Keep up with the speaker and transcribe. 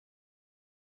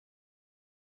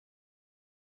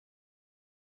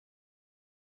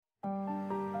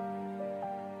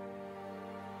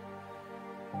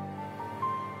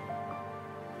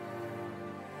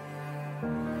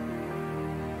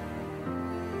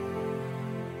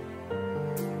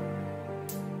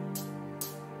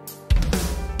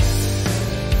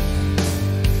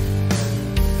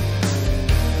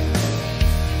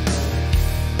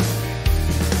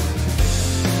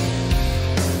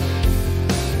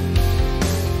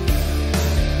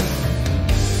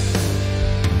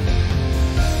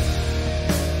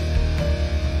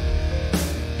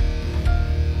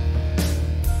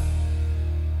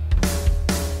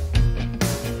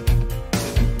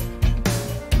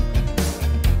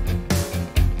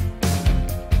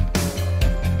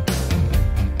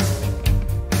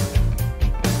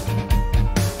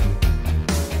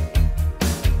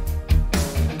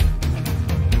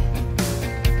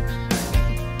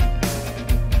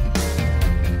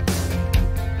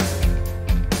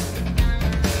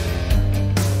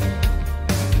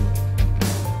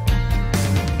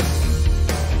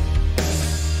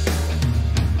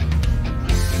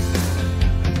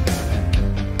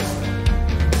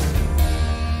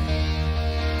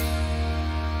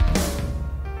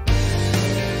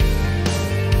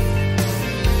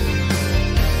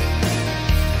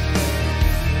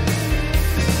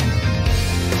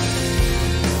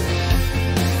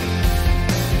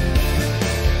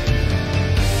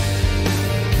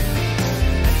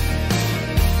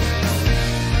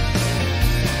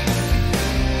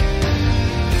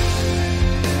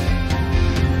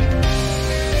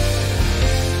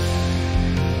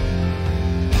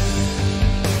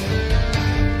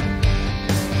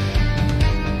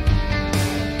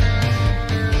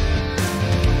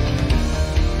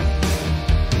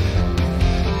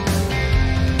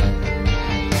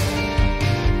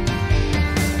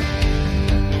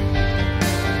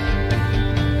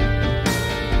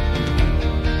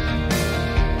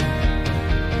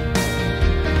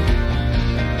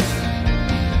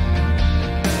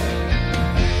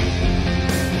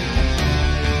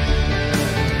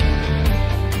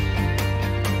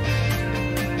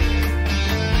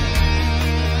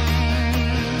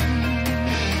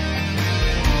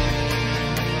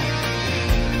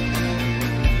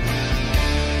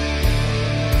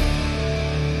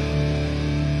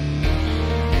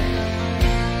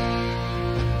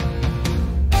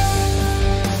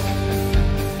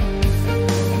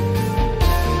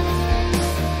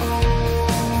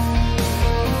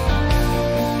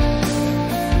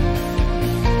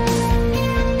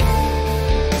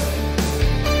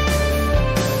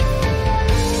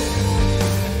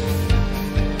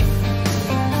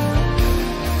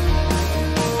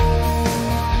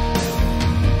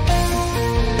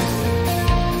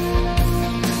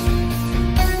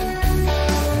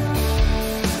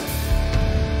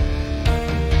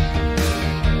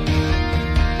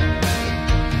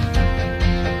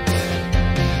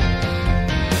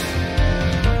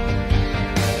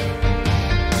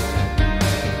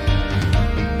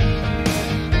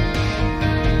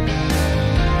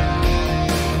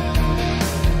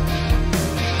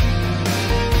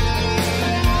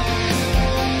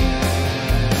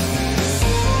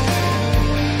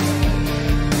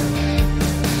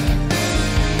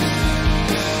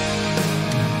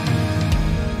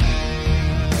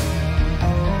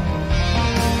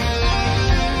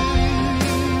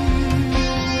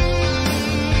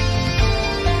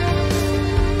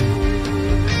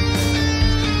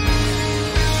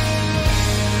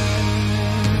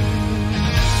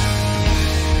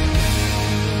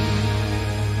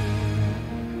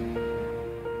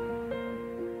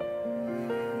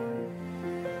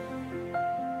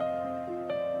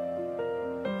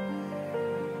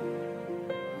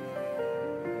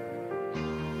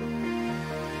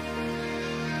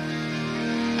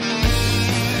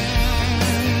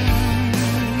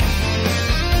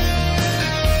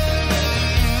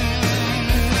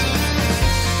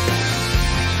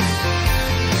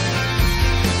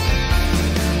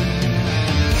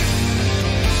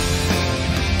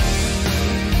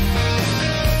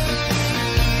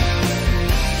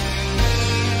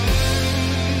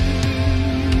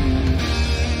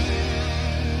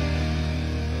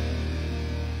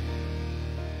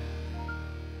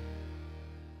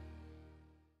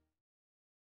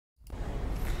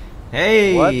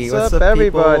Hey, What's up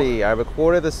everybody? People? I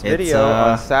recorded this video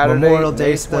on Saturday, Memorial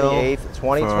Day, May 28th,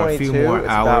 2022. It's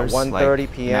about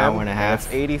 1:30 p.m. and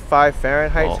it's 85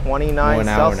 Fahrenheit, 29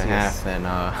 Celsius.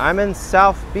 I'm in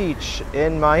South Beach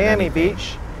in Miami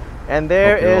Beach, and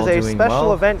there is a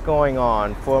special event going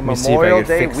on for Memorial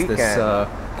Day weekend.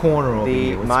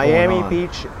 The Miami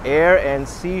Beach Air and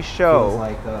Sea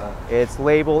Show. It's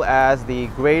labeled as the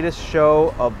greatest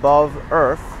show above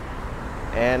Earth.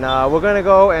 And we're gonna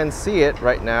go and see it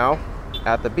right now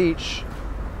at the beach.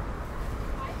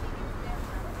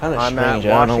 I'm at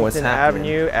Washington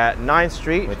Avenue at 9th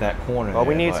Street. With that corner. But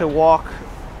we need to walk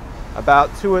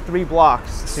about 2 or 3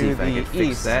 blocks to the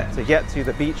east to get to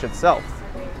the beach itself.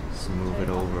 Let's move it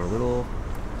over a little.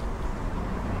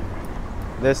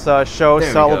 This show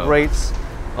celebrates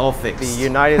the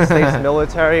United States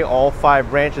military, all 5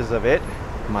 branches of it.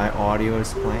 My audio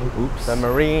is playing. Oops. The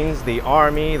Marines, the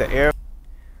Army, the Air.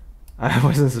 I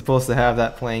wasn't supposed to have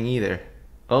that playing either.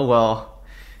 Oh well,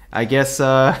 I guess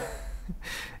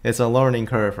it's a learning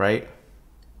curve, right?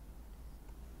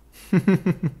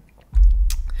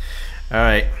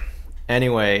 Alright,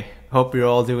 anyway, hope you're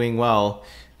all doing well.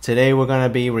 Today we're going to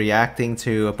be reacting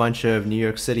to a bunch of New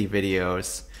York City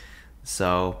videos.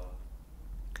 So,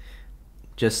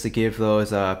 just to give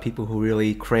those people who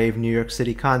really crave New York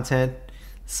City content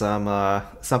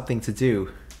something to do.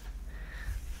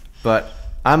 But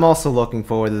I'm also looking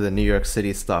forward to the New York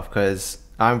City stuff because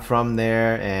I'm from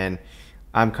there and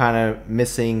I'm kind of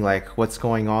missing like what's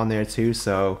going on there too.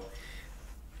 So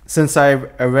since I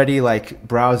already like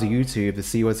browse YouTube to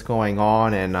see what's going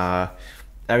on and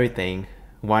everything,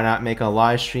 why not make a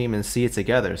live stream and see it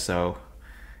together? So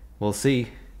we'll see.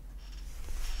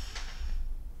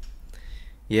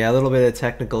 Yeah, a little bit of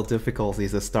technical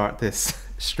difficulties to start this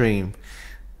stream.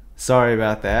 Sorry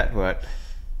about that, but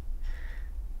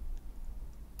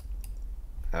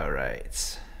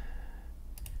alright.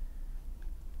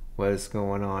 What is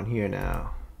going on here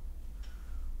now?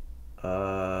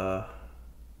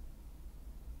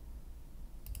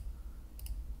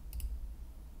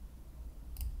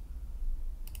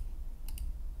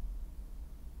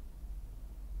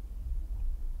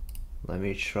 Let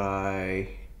me try.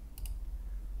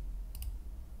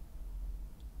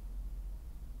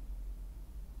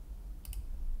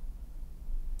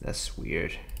 That's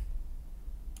weird.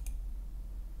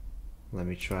 Let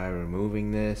me try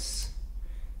removing this.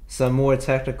 Some more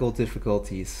technical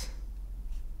difficulties.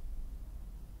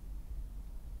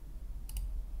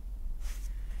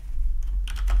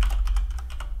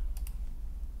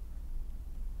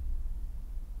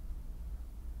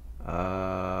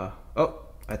 Oh,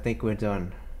 I think we're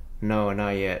done. No, not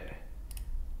yet.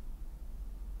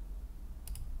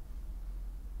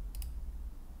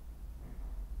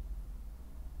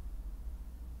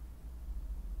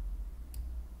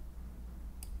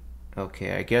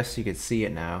 Okay, I guess you can see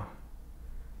it now,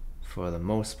 for the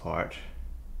most part.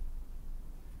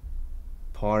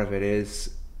 Part of it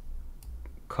is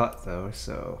cut though,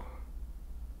 so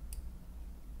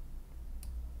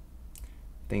I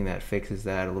think that fixes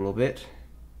that a little bit.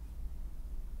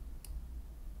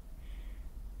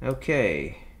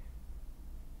 Okay.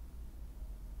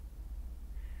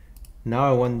 Now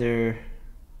I wonder...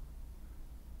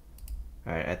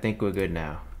 Alright, I think we're good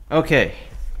now. Okay.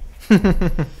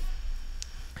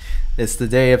 It's the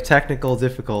day of technical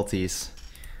difficulties,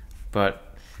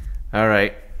 but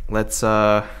alright, let's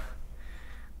I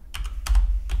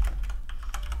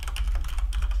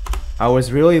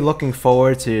was really looking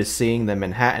forward to seeing the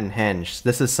Manhattan Henge.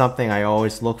 This is something I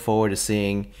always look forward to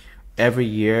seeing every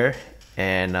year,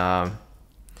 and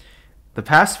the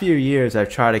past few years I've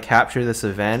tried to capture this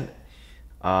event.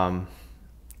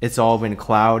 It's all been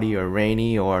cloudy or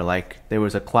rainy, or like there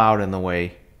was a cloud in the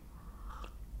way.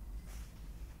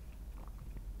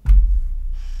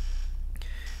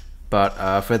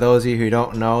 But for those of you who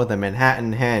don't know, the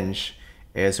Manhattan Henge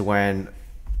is when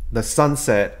the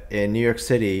sunset in New York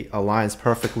City aligns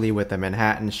perfectly with the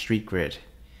Manhattan street grid.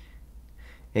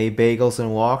 Hey Bagels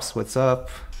and Walks, what's up?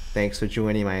 Thanks for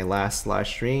joining my last live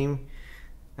stream.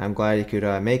 I'm glad you could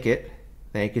make it.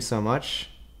 Thank you so much.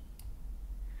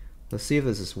 Let's see if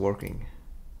this is working.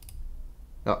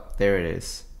 Oh, there it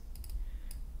is.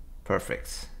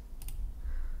 Perfect.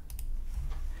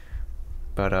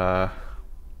 But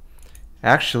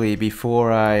actually,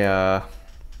 before I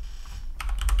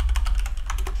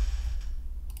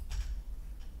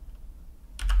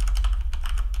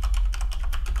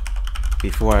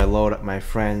load up my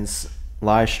friend's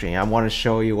live stream, I want to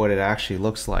show you what it actually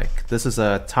looks like. This is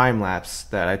a time lapse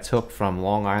that I took from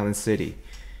Long Island City.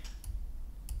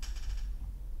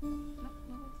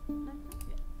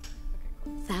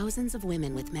 thousands of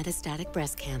women with metastatic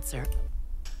breast cancer.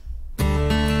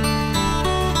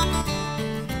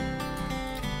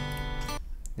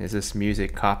 Is this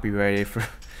music copyrighted for,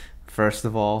 first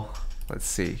of all? Let's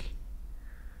see.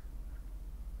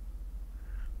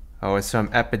 Oh, it's from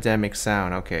Epidemic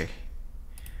Sound, okay.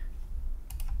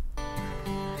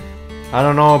 I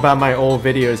don't know about my old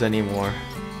videos anymore.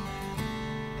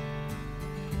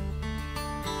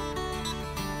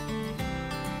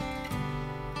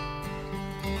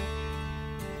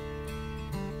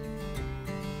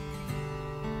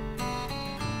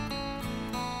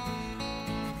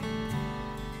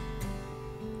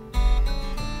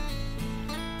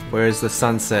 Where's the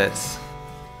sunsets?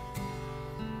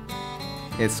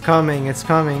 It's coming, it's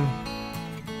coming.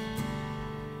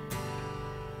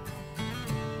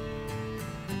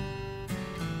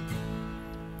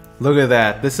 Look at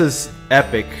that, this is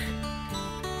epic.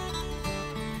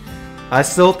 I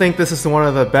still think this is one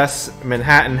of the best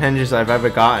Manhattan henges I've ever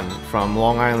gotten from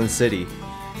Long Island City.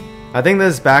 I think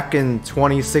this is back in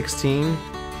 2016.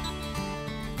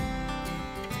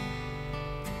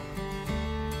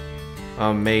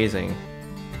 Amazing.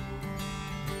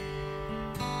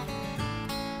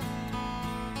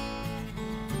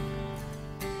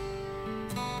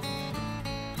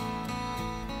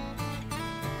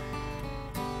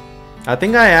 I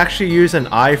think I actually use an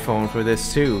iPhone for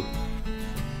this too.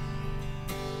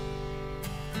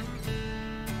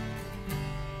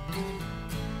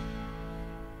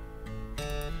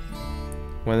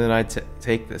 When did I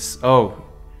take this? Oh,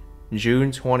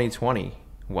 June 2020.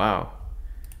 Wow.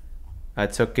 I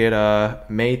took it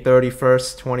May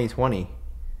 31st, 2020.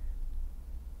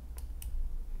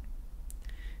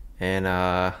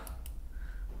 And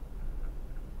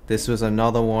this was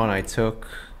another one I took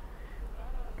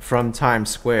from Times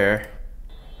Square.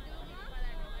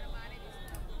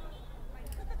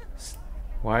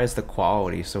 Why is the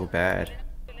quality so bad?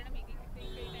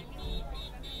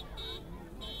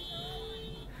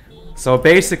 So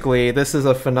basically, this is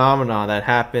a phenomenon that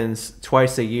happens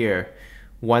twice a year.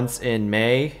 Once in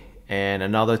May and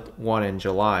another one in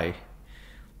July.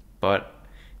 But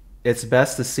it's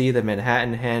best to see the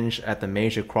Manhattan henge at the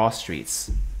major cross streets,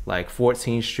 like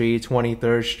 14th Street,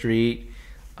 23rd Street,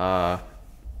 42nd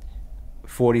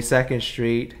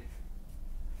Street.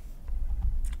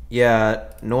 Yeah,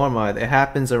 Norma, it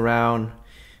happens around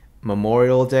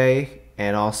Memorial Day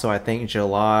and also I think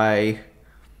July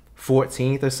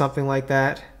 14th or something like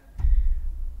that.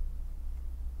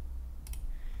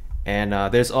 And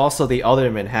there's also the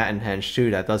other Manhattan henge too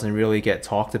that doesn't really get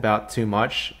talked about too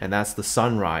much, and that's the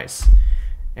sunrise.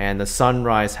 And the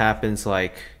sunrise happens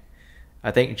like,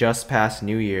 I think just past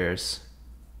New Year's.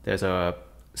 There's a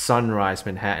sunrise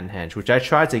Manhattan henge, which I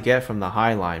tried to get from the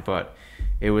High Line, but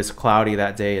it was cloudy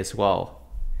that day as well.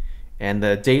 And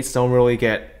the dates don't really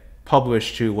get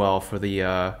published too well for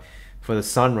the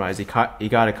sunrise. You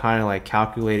gotta kind of like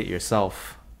calculate it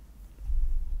yourself.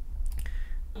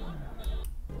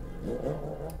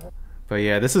 But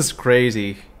yeah, this is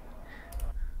crazy.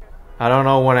 I don't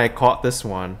know when I caught this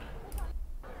one.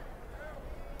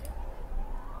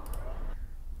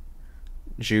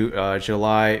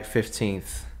 July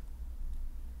 15th.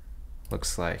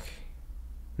 Looks like.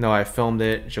 No, I filmed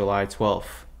it July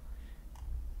 12th.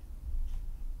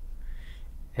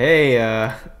 Hey,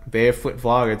 barefoot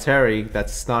vlogger Terry,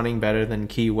 that's stunning, better than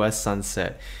Key West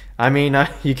sunset. I mean,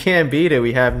 you can't beat it.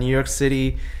 We have New York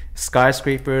City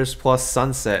skyscrapers plus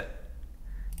sunset.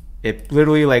 It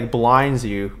literally like blinds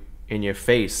you in your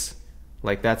face.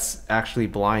 Like that's actually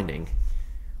blinding.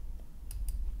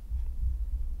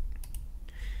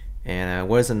 And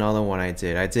where's another one I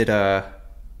did? I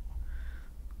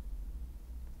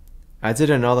did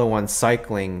another one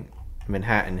cycling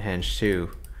Manhattan henge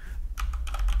too.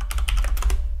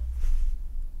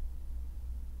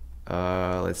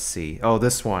 Let's see. Oh,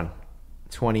 this one,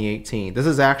 2018. This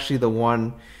is actually the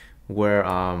one where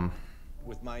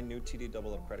with my new TD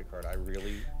Double Up credit card, I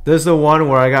really... This is the one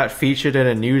where I got featured in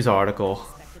a news article.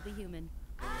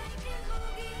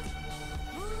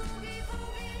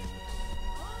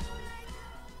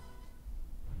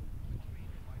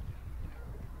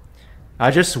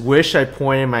 I just wish I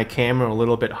pointed my camera a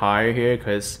little bit higher here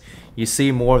because you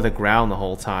see more of the ground the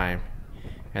whole time.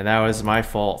 And that was my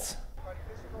fault.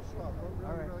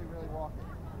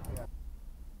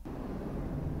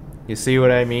 You see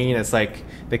what I mean? It's like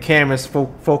the camera's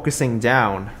focusing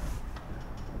down.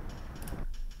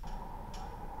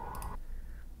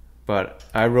 But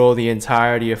I rode the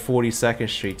entirety of 42nd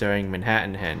Street during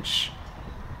Manhattan henge.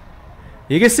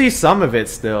 You can see some of it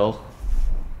still.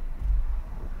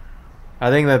 I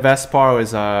think the best part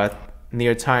was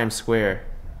near Times Square.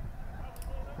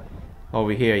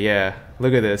 Over here, yeah.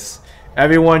 Look at this.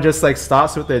 Everyone just like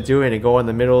stops what they're doing and go in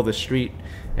the middle of the street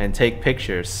and take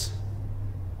pictures.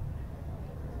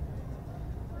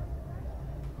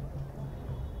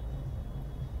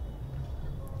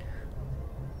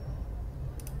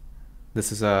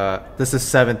 This is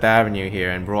 7th Avenue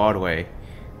here in Broadway.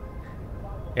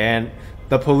 And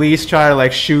the police try to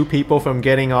like shoot people from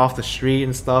getting off the street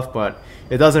and stuff, but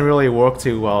it doesn't really work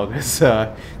too well because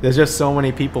there's just so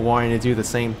many people wanting to do the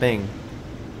same thing.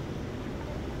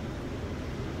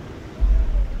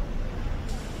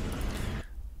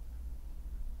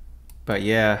 But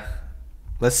yeah,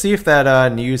 let's see if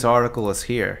that news article is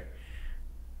here.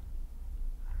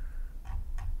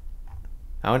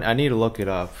 I need to look it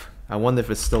up. I wonder if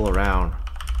it's still around.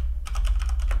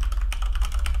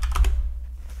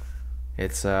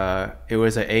 It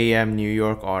was an AM New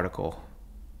York article.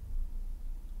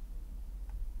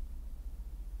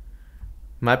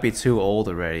 Might be too old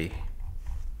already.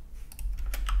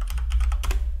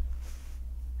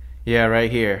 Yeah,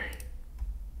 right here.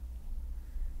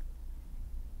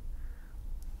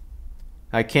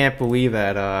 I can't believe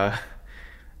that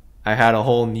I had a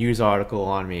whole news article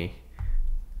on me.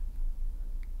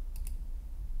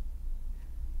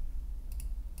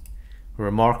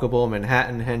 Remarkable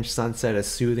Manhattan Henge sunset, a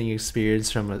soothing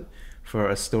experience for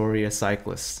Astoria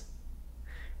cyclists.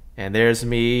 And there's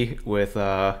me with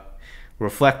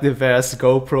reflective vest,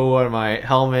 GoPro on my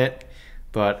helmet,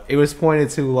 but it was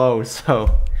pointed too low,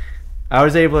 so I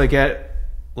was able to get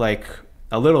like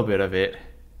a little bit of it.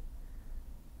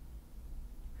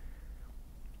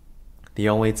 The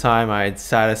only time I had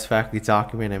satisfactorily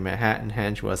documented Manhattan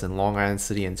Henge was in Long Island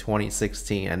City in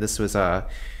 2016, and this was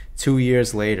 2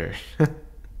 years later.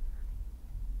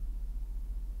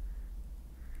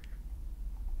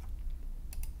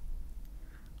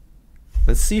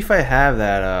 Let's see if I have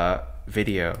that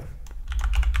video.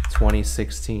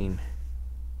 2016.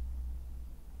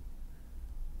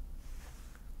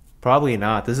 Probably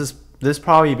not. This is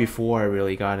probably before I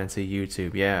really got into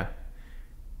YouTube. Yeah.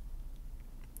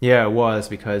 Yeah, it was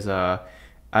because I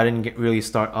didn't really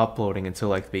start uploading until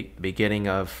like the beginning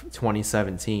of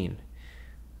 2017.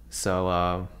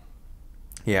 So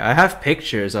yeah, I have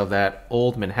pictures of that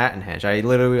old Manhattan Henge. I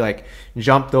literally like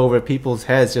jumped over people's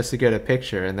heads just to get a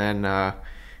picture, and then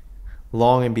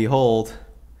long and behold,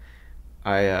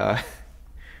 I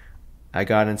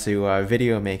got into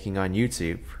video making on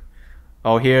YouTube.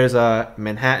 Oh, here's a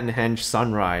Manhattan Henge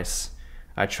sunrise.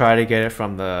 I try to get it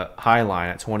from the High Line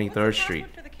at 23rd Street.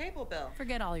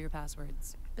 Forget all your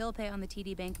passwords. Bill pay on the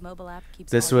TD Bank mobile app keeps.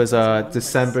 This was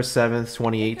December 7th,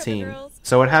 2018.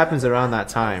 So it happens around that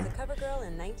time. The cover girl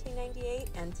in 1998,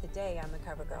 and today I'm the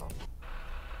cover girl.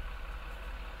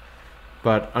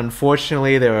 But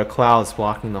unfortunately, there were clouds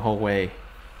blocking the whole way.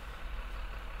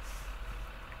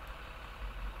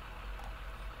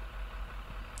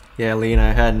 Yeah, Lena,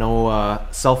 I had no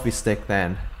selfie stick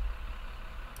then.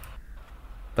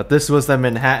 But this was the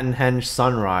Manhattan Henge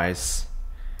sunrise.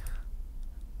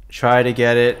 Tried to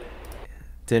get it,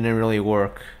 didn't really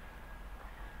work.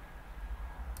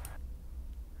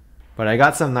 But I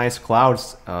got some nice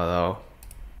clouds though.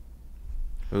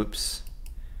 Oops.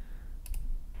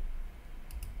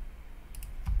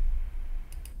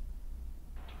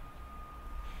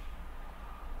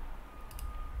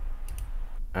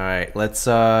 Alright, let's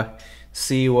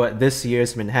see what this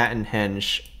year's Manhattan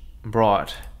Henge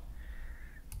brought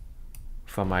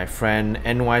from my friend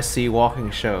NYC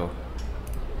Walking Show.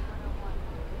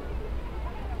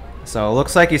 So it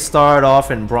looks like he started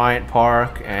off in Bryant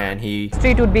Park and he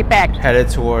street would be packed, headed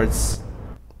towards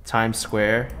Times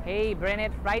Square. Hey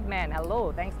Brennett Friedman,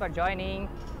 hello, thanks for joining.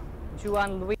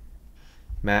 Juan Louis.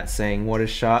 Matt saying, what a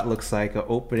shot, looks like an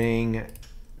opening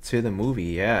to the movie.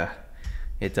 Yeah,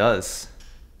 it does.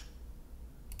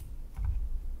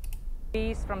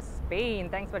 From Spain,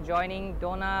 thanks for joining.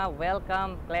 Donna,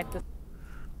 welcome, glad to.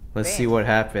 Let's see what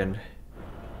happened.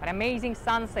 An amazing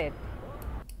sunset.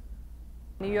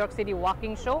 New York City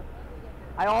walking show.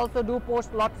 I also do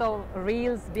post lots of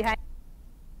reels behind.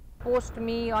 Post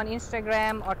me on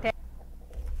Instagram or text.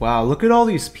 Wow, look at all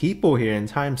these people here in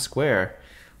Times Square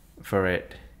for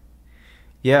it.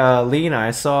 Yeah, Lena,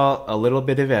 I saw a little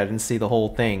bit of it. I didn't see the whole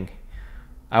thing.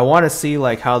 I want to see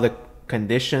like how the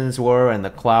conditions were and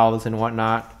the clouds and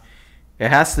whatnot. It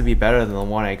has to be better than the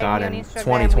one I got in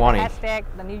 2020. Hashtag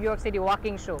the New York City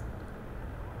walking show.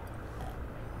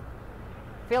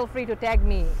 Feel free to tag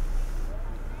me.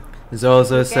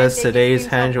 Zozo says today's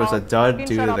Henge was a dud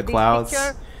due to the clouds.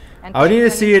 I would need to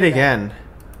see it again.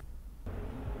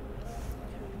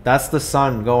 That's the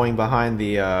sun going behind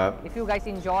the if you guys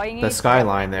enjoying the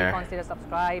skyline there. Consider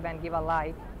subscribe and give a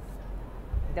like.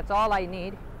 That's all I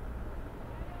need.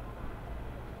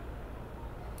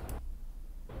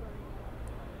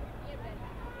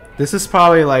 This is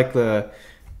probably like the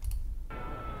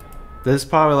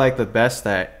best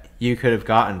that you could have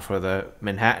gotten for the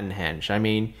Manhattan Henge. I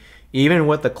mean, even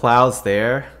with the clouds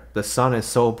there, the sun is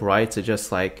so bright to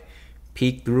just like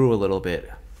peek through a little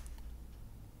bit.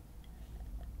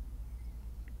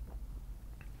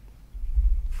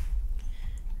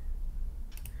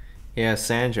 Yeah,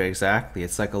 Sandra, exactly.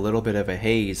 It's like a little bit of a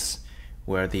haze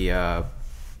where the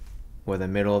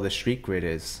middle of the street grid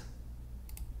is.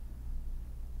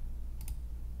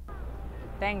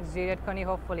 Thanks, Juliet Connie,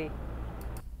 hopefully.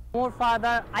 More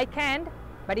farther, I can't,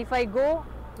 but if I go,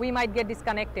 we might get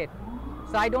disconnected.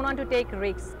 So I don't want to take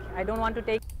risks. I don't want to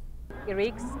take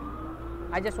risks.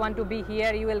 I just want to be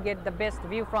here. You will get the best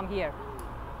view from here.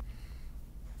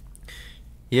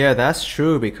 Yeah, that's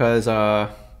true, because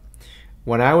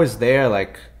when I was there,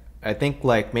 like, I think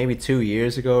like maybe 2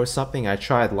 years ago or something, I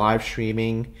tried live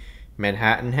streaming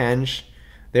Manhattan Henge.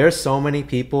 There are so many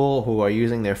people who are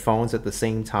using their phones at the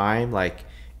same time, like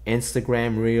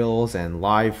Instagram Reels and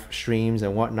live streams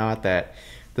and whatnot, that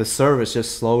the service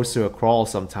just slows to a crawl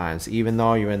sometimes. Even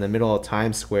though you're in the middle of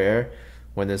Times Square,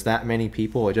 when there's that many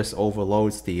people, it just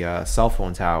overloads the cell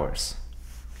phone towers.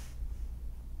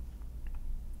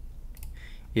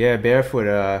 Yeah,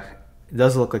 Barefoot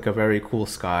does look like a very cool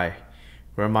sky.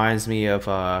 Reminds me of,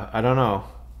 I don't know,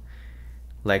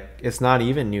 like, it's not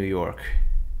even New York.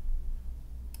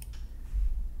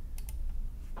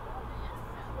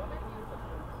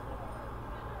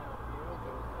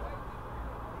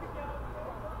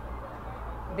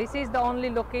 This is the only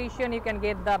location you can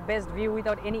get the best view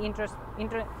without any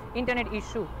internet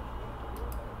issue.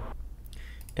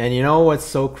 And you know what's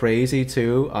so crazy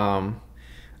too?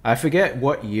 I forget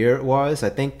what year it was. I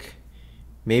think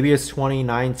maybe it's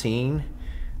 2019.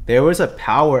 There was a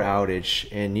power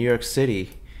outage in New York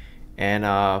City, and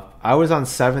I was on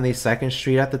 72nd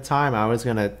Street at the time. I was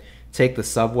gonna take the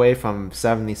subway from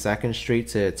 72nd Street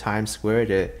to Times Square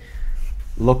to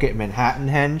look at Manhattan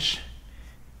Henge,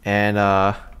 and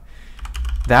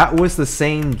that was the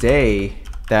same day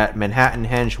that Manhattan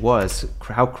Henge was.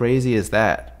 How crazy is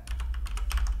that?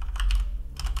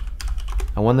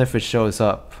 I wonder if it shows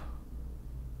up.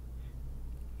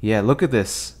 Yeah, look at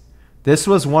this. This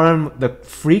was one of the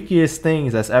freakiest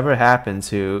things that's ever happened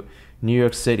to New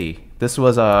York City. This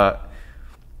was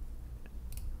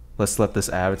let's let this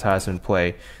advertisement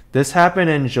play. This happened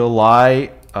in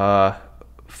July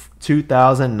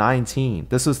 2019.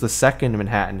 This was the second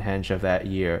Manhattan Henge of that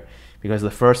year, because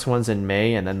the first one's in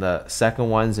May and then the second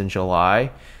one's in July.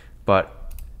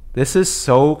 But this is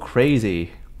so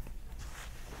crazy.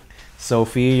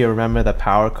 Sophie, you remember the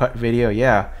power cut video?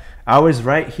 Yeah, I was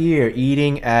right here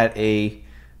eating at a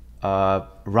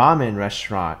ramen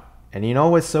restaurant, and you know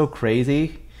what's so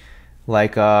crazy?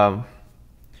 Like, where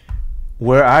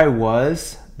I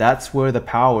was, that's where the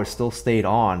power still stayed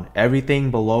on.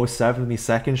 Everything below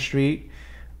 72nd Street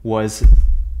was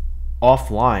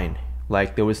offline.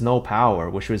 Like, there was no power,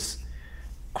 which was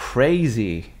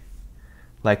crazy.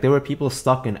 Like, there were people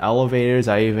stuck in elevators.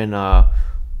 I even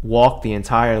walked the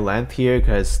entire length here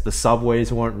because the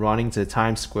subways weren't running to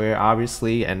Times Square,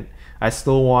 obviously, and I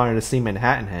still wanted to see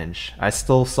Manhattan Henge. I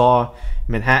still saw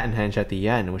Manhattan Henge at the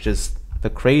end, which is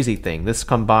the crazy thing. This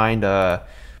combined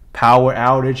power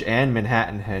outage and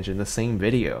Manhattan Henge in the same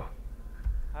video.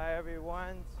 Hi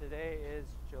everyone, today is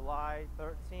July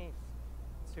 13th,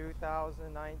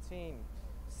 2019,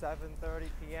 7:30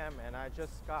 p.m. and I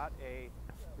just got a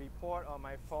report on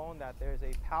my phone that there's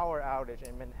a power outage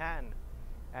in Manhattan,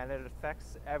 and it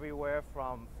affects everywhere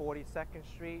from 42nd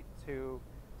Street to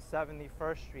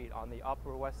 71st Street on the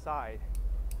Upper West Side.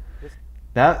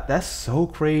 That's so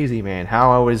crazy, man.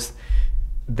 How I was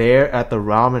there at the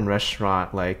ramen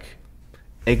restaurant, like,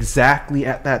 exactly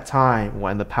at that time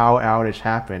when the power outage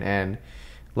happened, and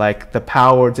like the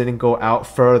power didn't go out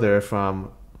further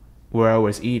from where I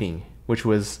was eating, which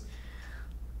is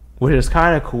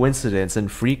kind of coincidence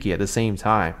and freaky at the same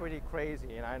time. Pretty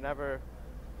crazy, and I never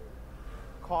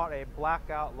caught a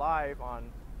blackout live on.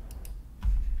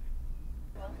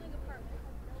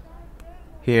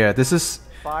 Here, this is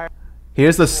fire.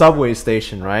 Here's the subway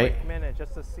station, right? A minute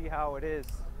just to see how it is,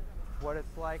 what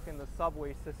it's like in the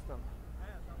subway system.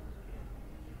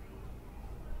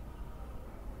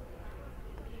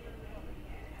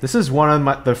 This is one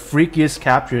of the freakiest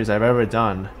captures I've ever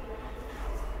done.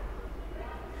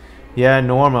 Yeah,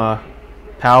 Norma,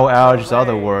 power outage is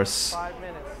other worse. 5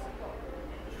 minutes.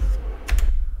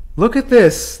 Look at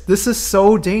this. This is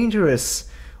so dangerous.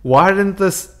 Why didn't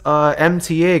this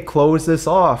MTA close this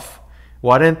off?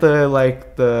 Why didn't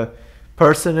the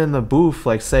person in the booth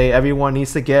like say everyone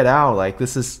needs to get out. Like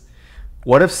this is,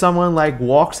 what if someone like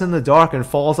walks in the dark and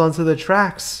falls onto the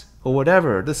tracks or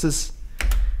whatever? This is,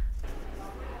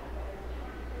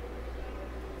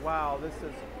 wow, this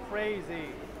is crazy.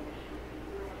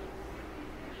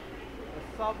 The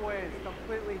subway is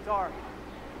completely dark.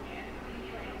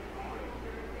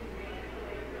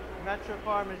 Metro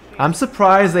car machine. I'm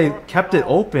surprised they kept it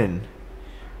open.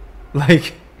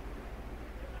 Like,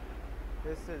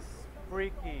 this is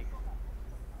freaky.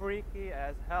 Freaky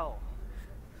as hell.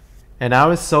 And I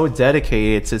was so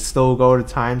dedicated to still go to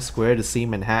Times Square to see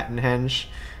Manhattanhenge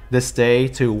this day,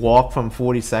 to walk from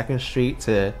 42nd Street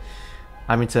to,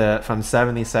 from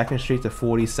 72nd Street to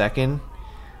 42nd.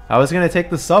 I was going to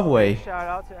take the subway. Shout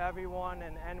out to everyone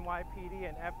in NYPD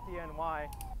and FDNY.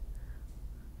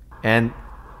 And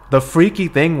the freaky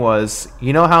thing was,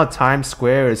 you know how Times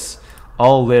Square is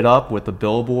all lit up with the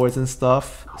billboards and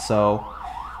stuff? So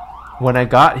when I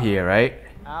got here, right?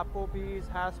 Applebee's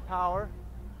has power.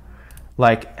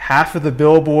 Like half of the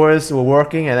billboards were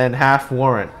working and then half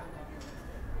weren't.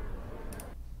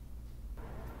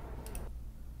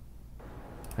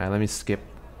 Alright, let me skip.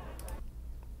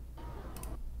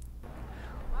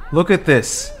 Look at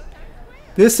this.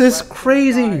 This is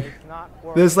crazy.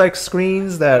 There's like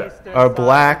screens that are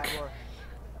black.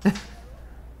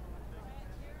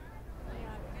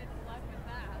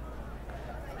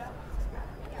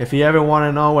 If you ever want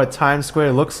to know what Times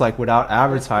Square looks like without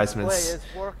advertisements,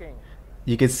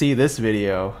 you can see this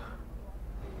video.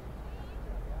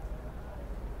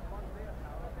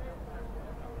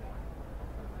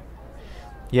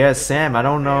 Yeah, Sam, I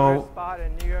don't know.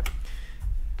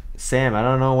 Sam, I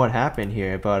don't know what happened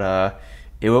here, but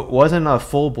it wasn't a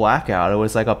full blackout. It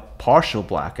was like a partial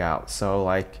blackout. So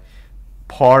like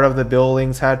part of the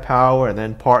buildings had power and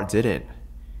then part didn't.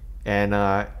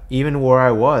 And even where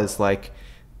I was, like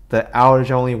the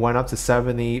outage only went up to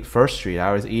 71st Street.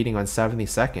 I was eating on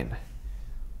 72nd.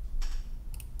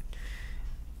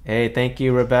 Hey, thank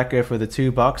you, Rebecca, for the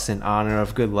 $2 in honor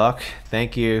of good luck.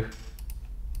 Thank you.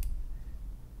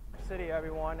 City,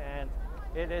 everyone, and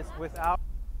it is without.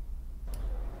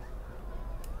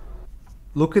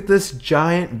 Look at this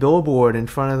giant billboard in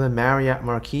front of the Marriott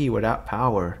Marquis without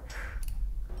power.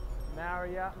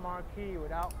 Marriott Marquis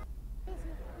without.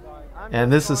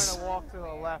 And this is. To walk to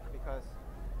the left because.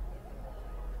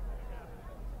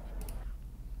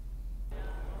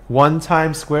 One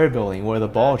Times Square building where the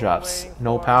ball drops,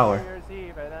 no power. New Year's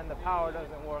Eve, and then the power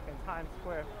doesn't work in Times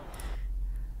Square.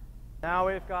 Now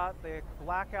we've got the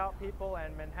blackout people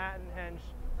and Manhattanhenge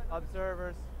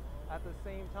observers at the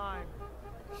same time.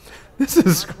 This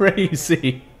is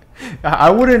crazy. I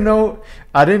wouldn't know.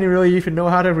 I didn't really even know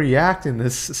how to react in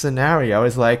this scenario. I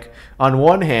was like, on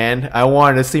one hand, I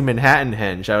wanted to see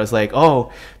Manhattanhenge. I was like,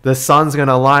 oh, the sun's going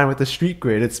to align with the street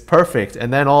grid. It's perfect.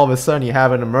 And then all of a sudden you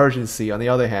have an emergency on the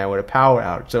other hand with a power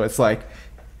outage. So it's like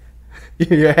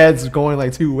your head's going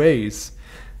like two ways.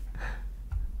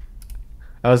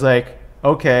 I was like,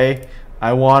 okay,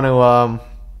 I want to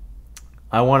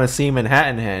see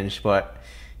Manhattanhenge, but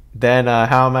then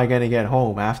how am I going to get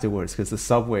home afterwards? Because the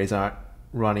subways aren't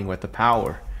running with the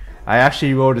power. I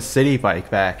actually rode a city bike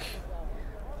back.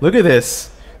 Look at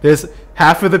this. There's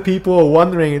half of the people are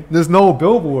wondering, there's no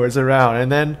billboards around. And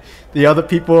then the other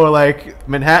people are like,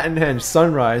 Manhattanhenge,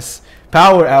 sunrise,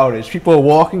 power outage. People are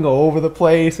walking all over the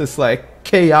place. It's like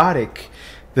chaotic.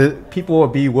 The people are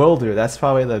bewildered. That's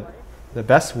probably the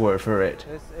best word for it.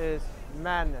 This is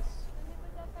madness.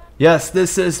 Yes,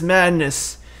 this is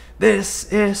madness.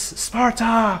 This is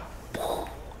Sparta.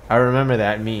 I remember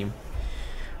that meme.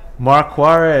 Mark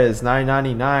Juarez,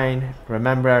 $9.99.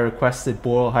 Remember I requested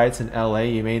Boyle Heights in LA.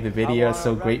 You made the video.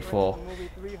 So grateful.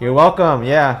 You're welcome.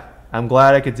 Yeah, I'm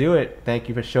glad I could do it. Thank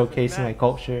you for showcasing my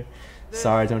culture.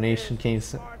 Sorry, donation came.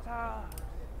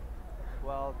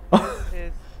 Well, this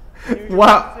is New York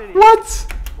wow. City. What?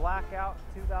 Blackout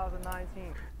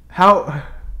 2019. How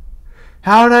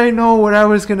did I know what I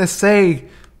was gonna say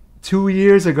 2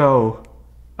 years ago?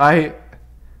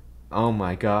 Oh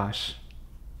my gosh.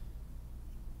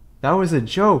 That was a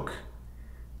joke.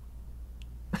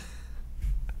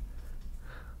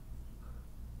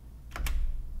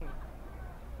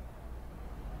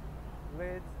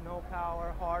 Lids, no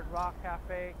power. Hard Rock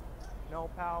Cafe, no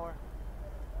power.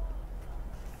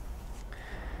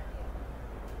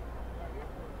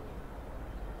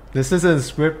 This isn't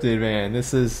scripted, man.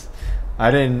 This is...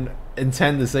 I didn't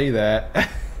intend to say that.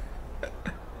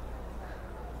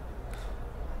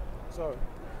 So.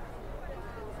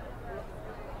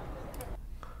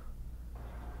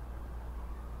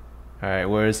 Alright,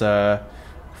 where's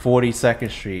 42nd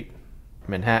Street?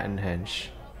 Manhattanhenge.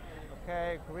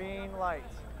 Okay, green light.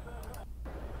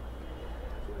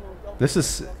 This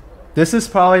is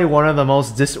probably one of the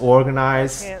most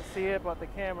disorganized I can't see it, but the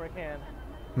camera can.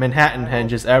 Manhattan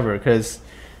henges ever, because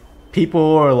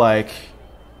people are like,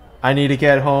 I need to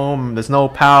get home, there's no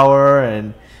power,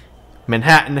 and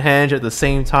Manhattan henge at the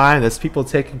same time. There's people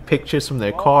taking pictures from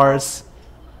their cars.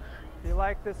 If you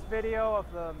like this video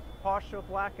of the partial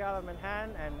blackout of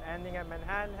Manhattan and ending at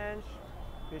Manhattan henge,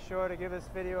 be sure to give this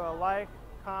video a like,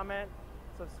 comment,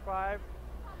 subscribe,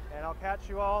 and I'll catch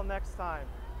you all next time.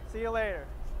 See you later.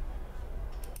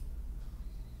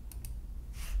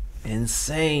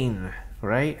 Insane,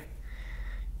 right?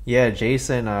 Yeah,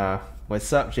 Jason,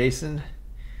 what's up, Jason?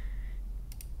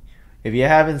 If you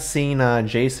haven't seen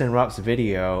Jason Rupp's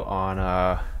video on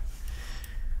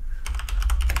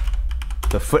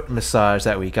the foot massage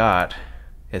that we got,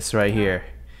 it's right here.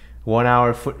 1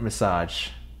 hour foot massage.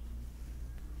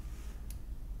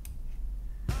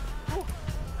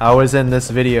 I was in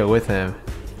this video with him.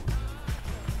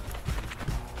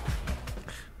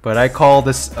 But I call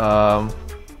this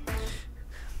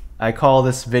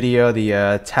video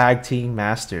the Tag Team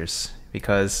Masters,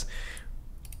 because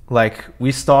like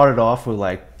we started off with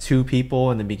like 2 people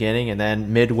in the beginning, and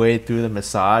then midway through the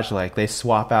massage, like they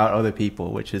swap out other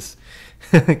people, which is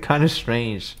kind of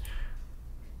strange.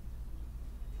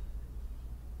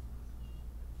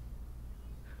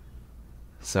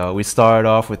 So we started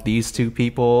off with these 2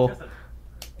 people,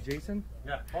 Jason?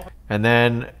 Yeah. and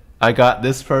then I got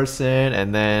this person,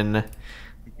 and then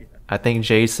I think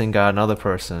Jason got another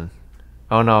person.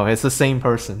 Oh no, it's the same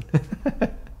person.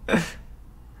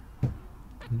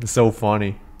 It's so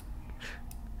funny.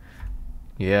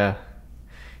 Yeah.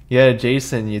 Yeah,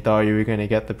 Jason, you thought you were gonna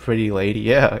get the pretty lady.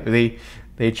 Yeah,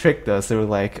 they tricked us. They were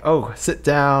like, oh, sit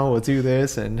down, we'll do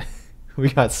this, and we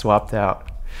got swapped out.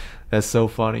 That's so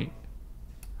funny.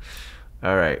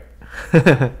 Alright.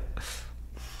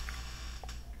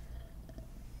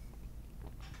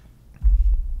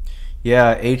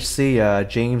 Yeah, HC,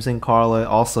 James and Carla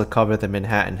also covered the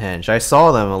Manhattan henge. I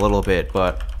saw them a little bit,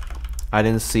 but I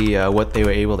didn't see what they were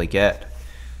able to get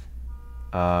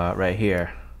right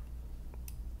here.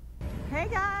 Hey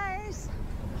guys!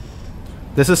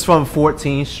 This is from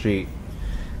 14th Street,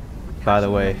 by the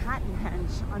way. Manhattan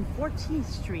henge on 14th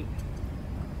Street.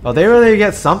 Oh, they really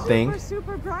get something.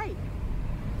 Super bright.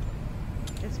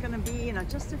 It's gonna be in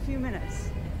just a few minutes.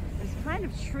 There's kind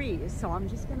of trees, so I'm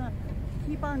just gonna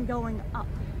keep on going up.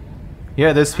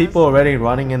 Yeah, there's people already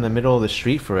running in the middle of the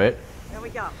street for it. There we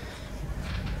go.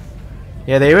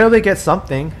 Yeah, they really get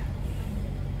something.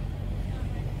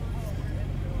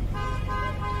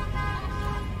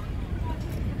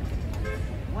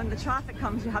 When the traffic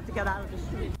comes, you have to get out of the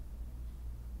street.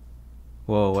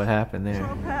 Whoa, what happened there?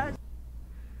 Lopez,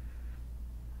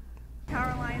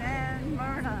 Caroline, and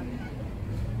Myrna.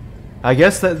 I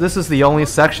guess that this is the only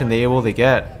section they're able to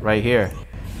get right here.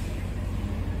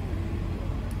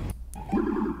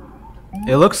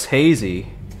 It looks hazy.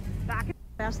 Back at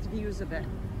the best views of it.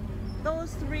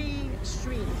 Those 3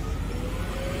 streets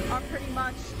are pretty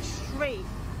much straight.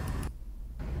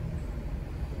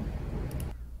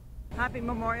 Happy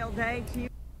Memorial Day to you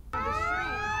on the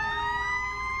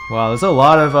street. Wow, there's a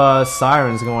lot of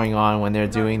sirens going on when they're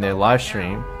doing their live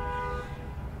stream.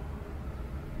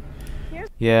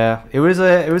 Yeah, it was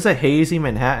a hazy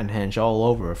Manhattan henge all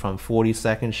over, from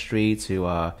 42nd Street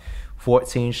to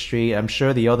 14th Street. I'm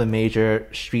sure the other major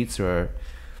streets were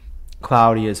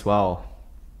cloudy as well.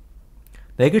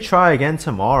 They could try again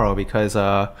tomorrow, because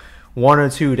 1 or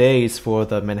 2 days for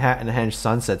the Manhattan henge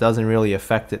sunset doesn't really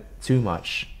affect it too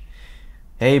much.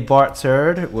 Hey Bart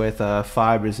Turd with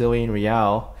 5 Brazilian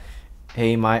Real.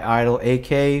 Hey my idol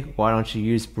AK, why don't you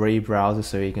use Brave browser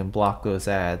so you can block those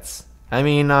ads? I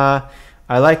mean,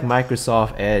 I like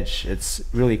Microsoft Edge. It's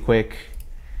really quick.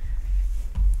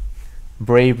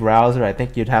 Brave browser, I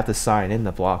think you'd have to sign in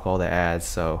to block all the ads,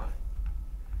 so.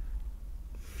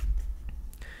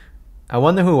 I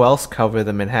wonder who else covered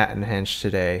the Manhattan henge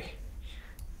today.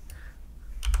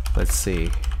 Let's see.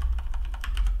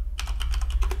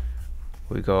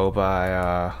 We go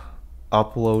by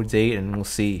upload date and we'll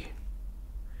see.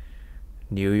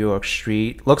 New York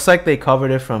Street. Looks like they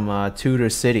covered it from Tudor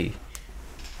City.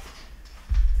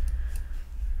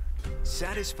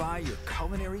 Satisfy your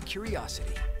culinary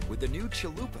curiosity with the new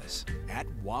chalupas at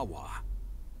Wawa.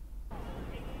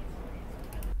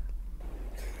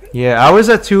 Yeah, I was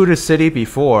at Tudor City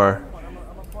before.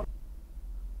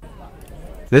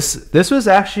 This was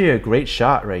actually a great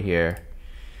shot right here.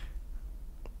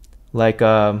 Like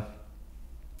a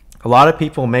lot of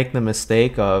people make the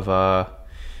mistake of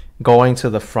going to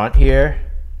the front here,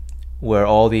 where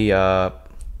all the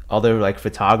other like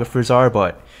photographers are,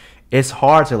 but it's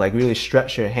hard to like really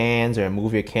stretch your hands or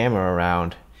move your camera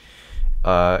around.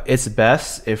 It's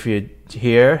best if you're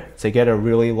here to get a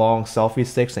really long selfie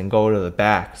sticks and go to the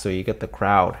back so you get the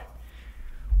crowd.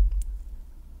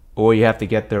 Or you have to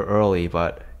get there early,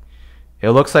 but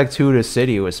it looks like Tudor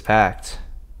City was packed.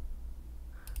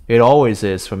 It always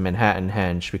is from Manhattan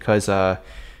Henge because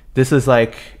this is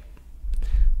like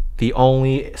the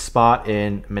only spot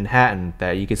in Manhattan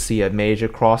that you can see a major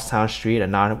crosstown street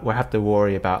and not have to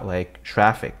worry about like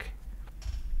traffic.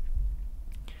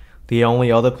 The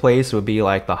only other place would be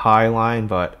like the High Line,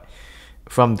 but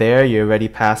from there you're already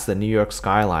past the New York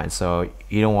skyline, so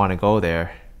you don't want to go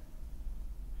there.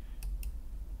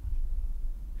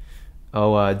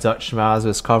 Oh, Dutch Maz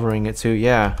is covering it too,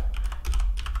 yeah.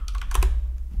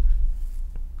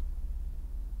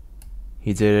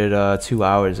 He did it 2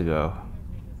 hours ago.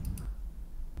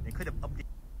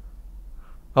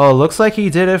 Oh, it looks like he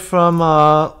did it from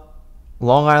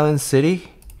Long Island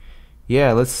City.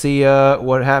 Yeah, let's see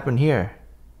what happened here.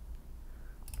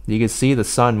 You can see the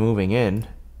sun moving in.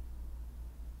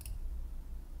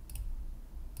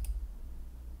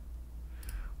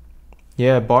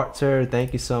 Yeah, Barter,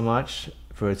 thank you so much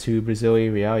for 2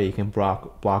 Brazilian real. You can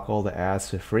block all the ads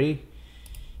for free.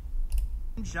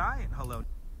 Giant hello.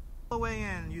 Away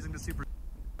in using the super.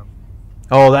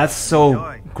 Oh, that's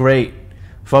so great.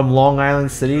 From Long Island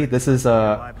City, this is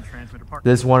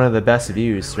one of the best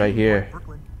views right here.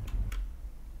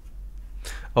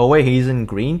 Oh wait, he's in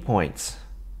Greenpoint.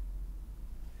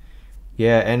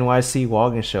 Yeah, NYC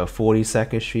walking show,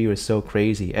 42nd Street was so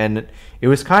crazy, and it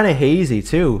was kind of hazy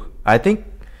too. I think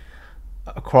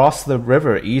across the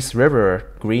river, East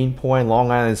River, Greenpoint, Long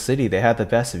Island City, they had the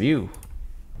best view.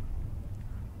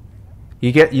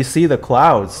 You see the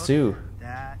clouds too.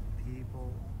 That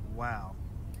people, wow.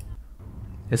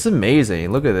 It's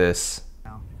amazing. Look at this.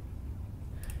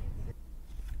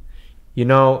 You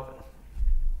know,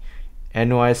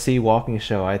 NYC walking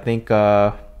show, I think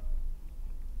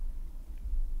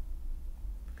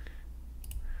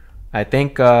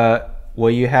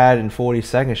what you had in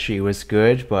 42nd Street was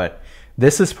good, but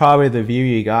this is probably the view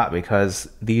you got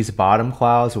because these bottom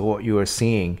clouds were what you were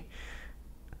seeing.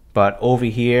 But over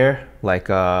here, like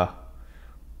on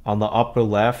the upper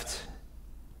left,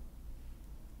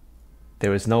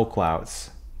 there was no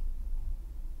clouds.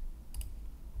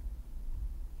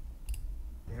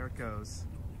 There it goes.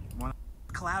 One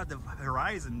cloud, the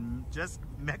horizon just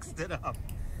mixed it up.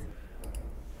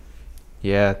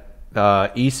 Yeah,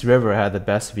 East River had the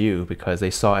best view because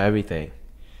they saw everything.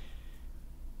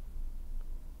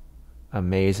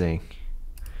 Amazing.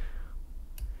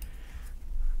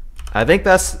 I think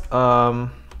that's all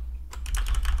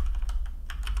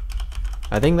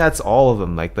of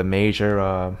them, like the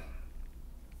major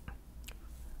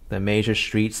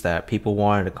streets that people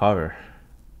wanted to cover.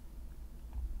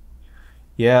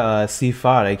 Yeah, C5,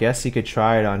 I guess you could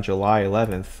try it on July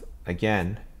 11th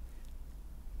again.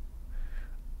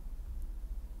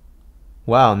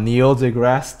 Wow, Neil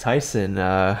deGrasse Tyson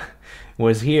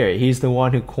was here. He's the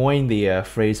one who coined the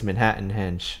phrase Manhattan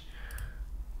Henge.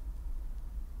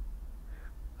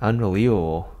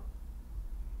 Unbelievable.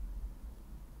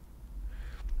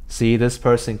 See, this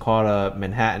person caught a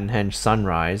Manhattan Henge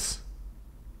sunrise.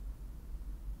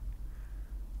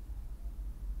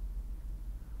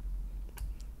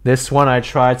 This one I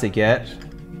tried to get.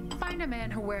 Find a man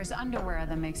who wears underwear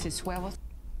that makes you swear with.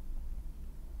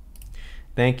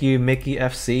 Thank you, Mickey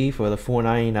FC, for the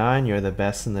 $4.99. You're the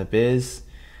best in the biz.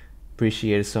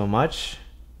 Appreciate it so much.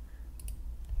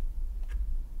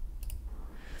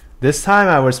 This time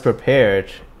I was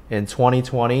prepared in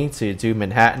 2020 to do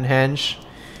Manhattan Henge,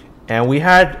 and we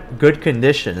had good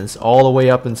conditions all the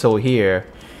way up until here,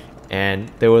 and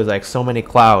there was like so many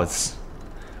clouds,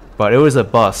 but it was a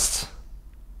bust.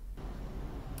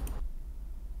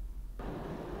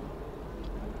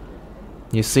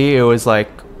 You see, it was like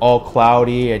all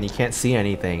cloudy and you can't see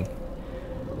anything.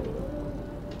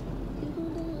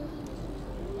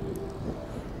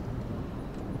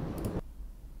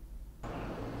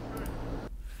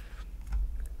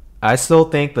 I still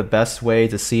think the best way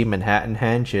to see Manhattan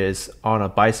Henge is on a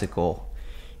bicycle.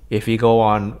 If you go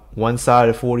on one side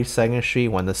of 42nd Street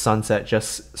when the sunset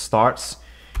just starts,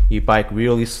 you bike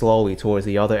really slowly towards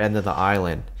the other end of the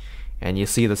island, and you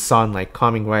see the sun like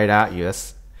coming right at you.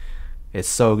 It's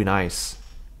so nice.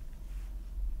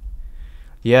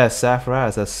 Yeah,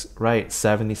 Safaraz, that's right.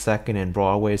 72nd and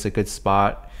Broadway is a good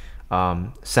spot.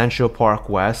 Central Park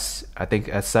West, I think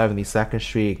at 72nd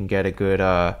Street you can get a good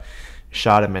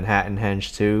shot at Manhattan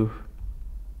Henge too.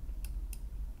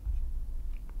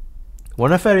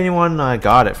 Wonder if anyone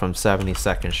got it from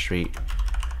 72nd Street.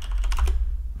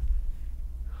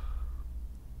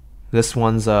 This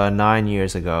one's 9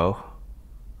 years ago.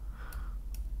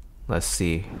 Let's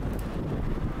see.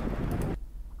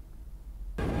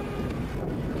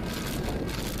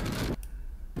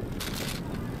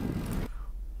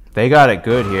 They got it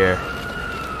good here.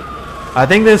 I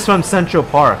think this is from Central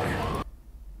Park.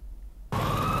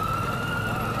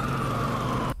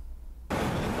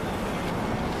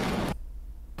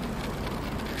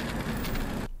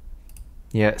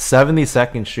 Yeah,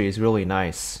 72nd Street is really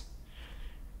nice.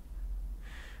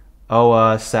 Oh,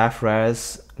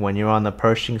 Safraz, when you're on the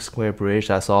Pershing Square Bridge,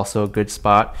 that's also a good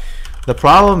spot. The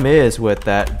problem is with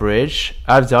that bridge,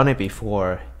 I've done it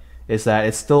before, is that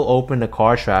it's still open to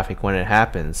car traffic when it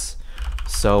happens.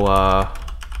 So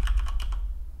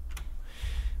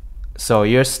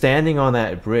you're standing on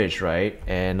that bridge, right?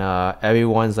 And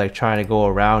everyone's like trying to go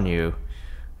around you.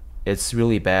 It's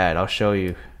really bad. I'll show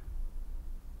you.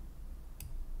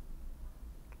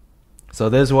 So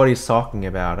this is what he's talking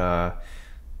about,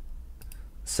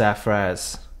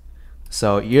 Safraz.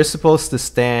 So you're supposed to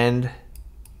stand,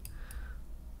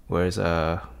 where's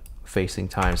facing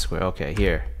Times Square? Okay,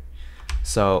 here.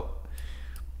 So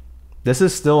this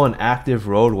is still an active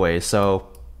roadway. So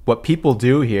what people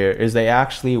do here is they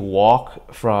actually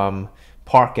walk from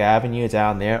Park Avenue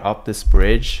down there up this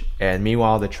bridge, and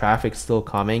meanwhile the traffic's still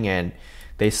coming, and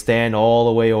they stand all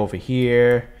the way over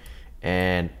here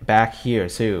and back here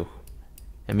too.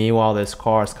 And meanwhile there's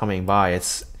cars coming by.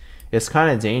 It's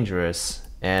kind of dangerous,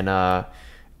 and I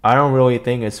don't really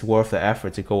think it's worth the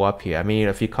effort to go up here. I mean,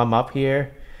 if you come up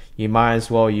here, you might as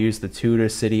well use the Tudor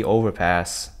City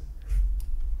overpass.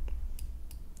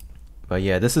 But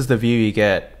yeah, this is the view you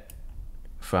get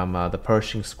from the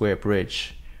Pershing Square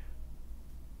Bridge.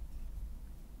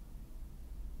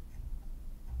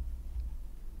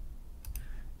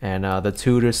 And the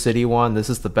Tudor City one, this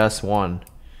is the best one.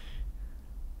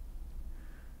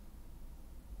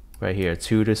 Right here,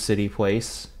 Tudor City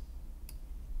Place.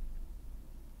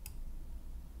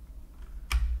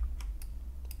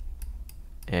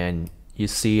 And you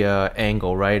see an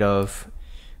angle right of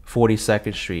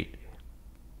 42nd Street.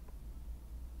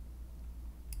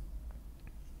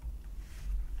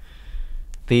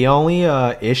 The only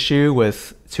issue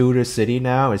with Tudor City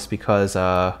now is because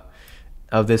of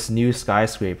this new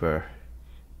skyscraper.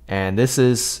 And this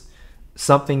is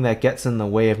something that gets in the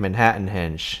way of Manhattan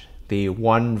Henge. The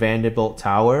One Vanderbilt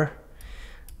Tower.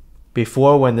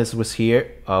 Before, when this was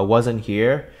here, wasn't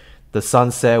here, the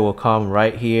sunset will come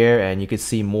right here and you could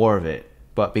see more of it.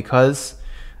 But because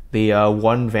the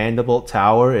One Vanderbilt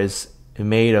Tower is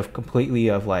made of completely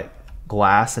of like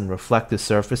glass and reflective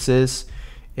surfaces,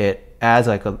 it adds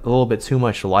like a little bit too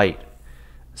much light.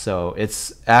 So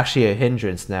it's actually a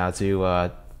hindrance now to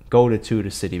go to Tudor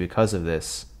City because of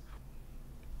this.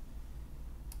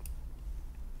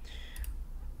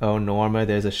 Oh, Norma,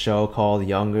 there's a show called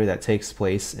Younger that takes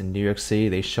place in New York City.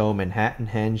 They show Manhattan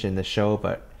Henge in the show,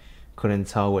 but couldn't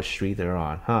tell what street they're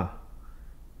on. Huh.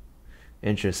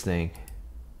 Interesting.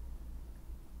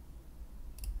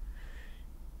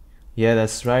 Yeah,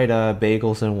 that's right,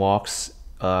 Bagels and Walks.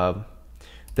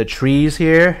 The trees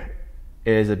here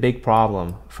is a big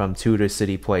problem from Tudor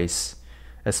City Place,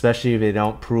 especially if they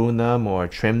don't prune them or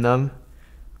trim them.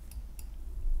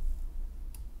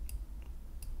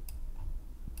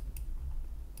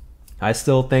 I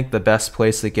still think the best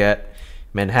place to get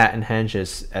Manhattan Henge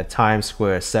is at Times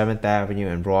Square, 7th Avenue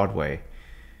and Broadway.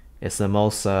 It's the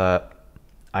most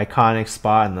iconic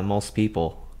spot and the most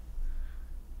people.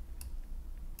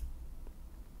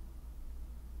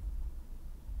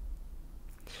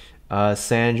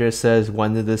 Sandra says,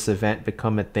 when did this event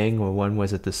become a thing, or when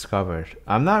was it discovered?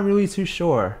 I'm not really too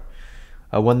sure.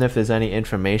 I wonder if there's any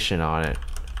information on it.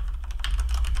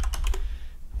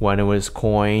 When it was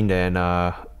coined and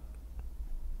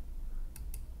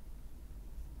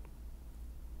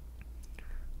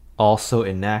also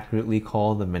inaccurately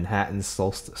called the Manhattan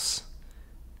Solstice.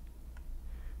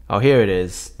 Oh, here it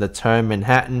is. The term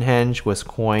Manhattan Henge was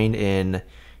coined in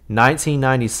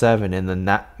 1997 in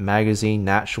the magazine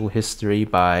Natural History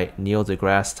by Neil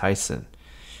deGrasse Tyson.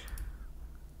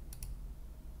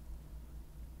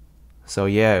 So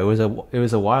yeah, it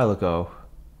was a while ago.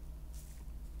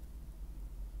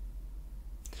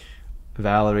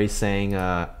 Valerie saying,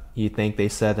 you think they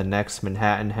said the next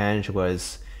Manhattan Henge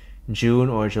was June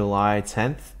or July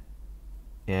 10th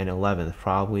and 11th,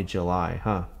 probably July,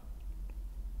 huh?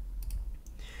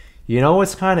 You know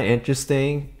what's kind of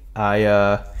interesting?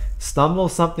 I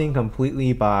stumbled something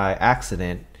completely by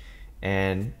accident,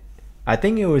 and I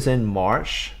think it was in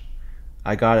March.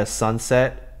 I got a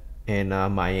sunset in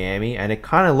Miami, and it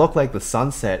kind of looked like the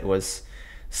sunset was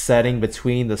setting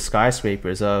between the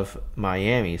skyscrapers of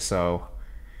Miami. So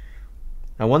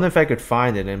I wonder if I could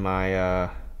find it in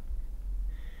my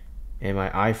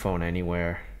iPhone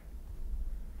anywhere.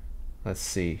 Let's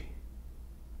see.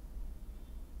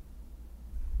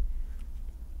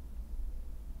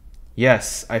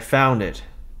 Yes, I found it.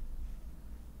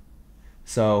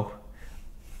 So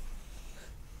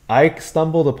I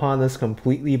stumbled upon this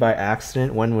completely by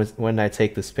accident when I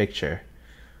take this picture.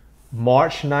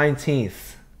 March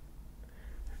 19th.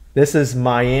 This is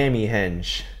Miami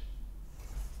Henge.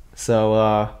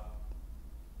 So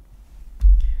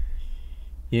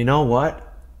you know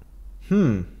what?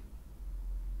 I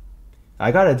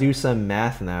gotta do some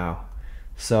math now.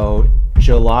 So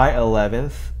July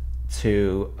 11th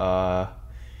to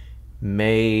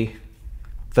May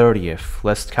 30th.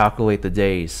 Let's calculate the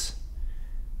days.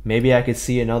 Maybe I could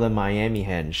see another Miami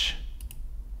Henge.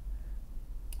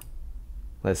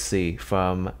 Let's see,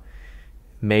 from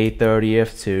May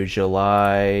 30th to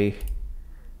July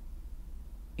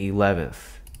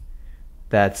 11th.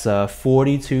 That's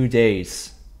 42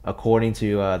 days according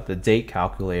to the date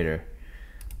calculator.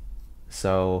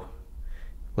 So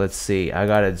let's see, I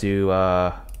gotta do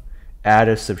add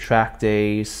or subtract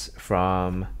days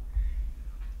from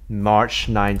March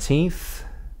 19th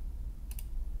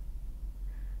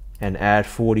and add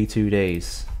 42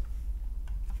 days.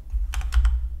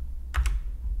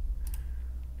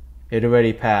 It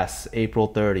already passed April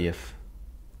 30th.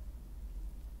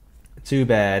 Too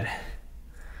bad.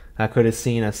 I could have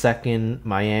seen a second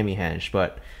Miami Henge,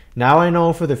 but now I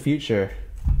know for the future.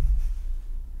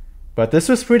 But this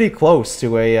was pretty close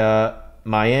to a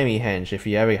Miami Henge if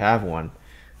you ever have one.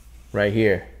 Right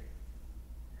here.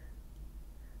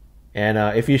 And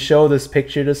if you show this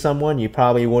picture to someone, you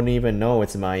probably wouldn't even know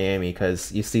it's Miami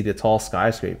because you see the tall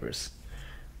skyscrapers.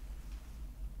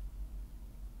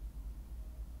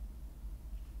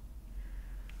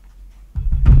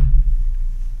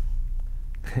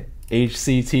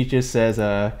 HC teacher says,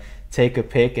 take a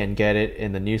pic and get it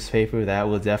in the newspaper. That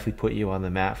will definitely put you on the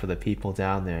map for the people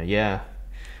down there. Yeah.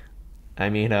 I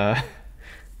mean,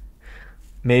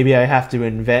 maybe I have to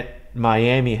invent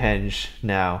Miami Henge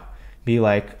now. Be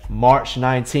like March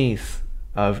 19th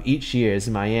of each year is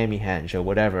Miami Henge or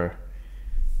whatever.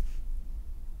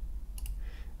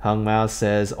 Hung Mao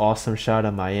says, awesome shot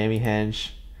of Miami Henge.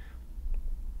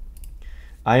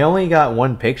 I only got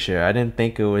one picture. I didn't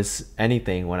think it was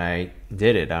anything when I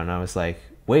did it. And I was like,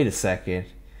 wait a second.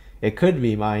 It could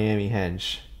be Miami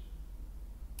Henge.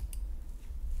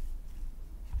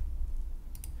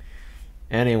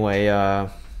 Anyway,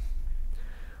 I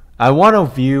want to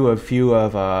view a few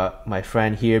of my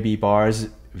friend Here Be Bar's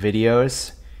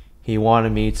videos. He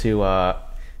wanted me to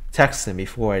text him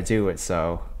before I do it,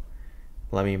 so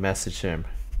let me message him.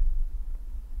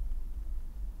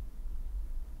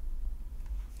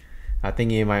 I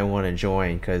think he might want to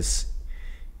join because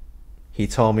he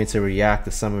told me to react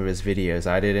to some of his videos.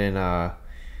 I didn't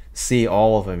see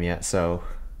all of them yet, so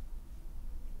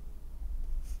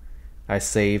I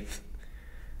saved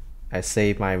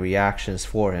my reactions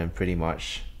for him pretty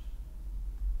much.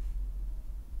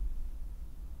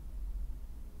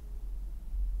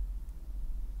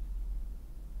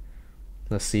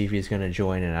 Let's see if he's gonna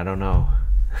join it. I don't know.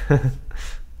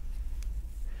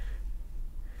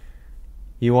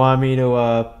 You want me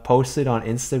to post it on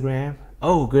Instagram?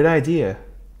 Oh, good idea.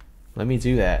 Let me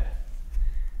do that.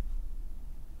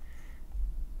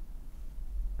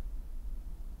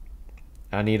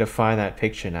 I need to find that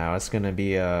picture now. It's gonna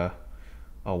be a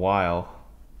while.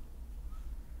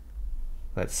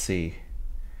 Let's see.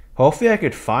 Hopefully I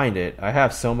could find it. I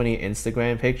have so many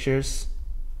Instagram pictures.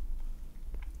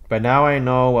 But now I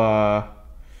know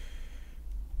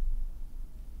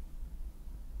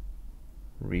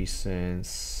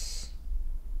recents.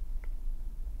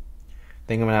 I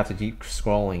think I'm gonna have to keep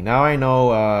scrolling. Now I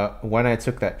know when I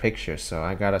took that picture, so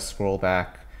I gotta scroll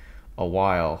back a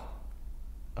while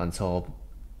until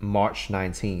March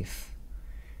 19th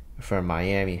for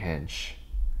Miami Henge.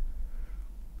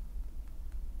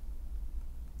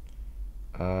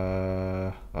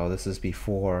 Oh, this is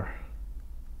before.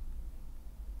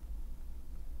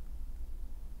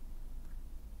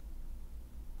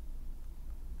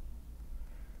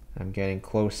 I'm getting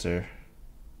closer.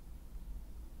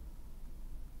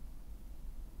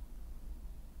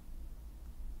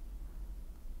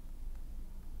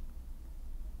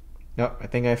 Yep, I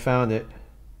think I found it.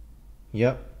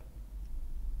 Yep.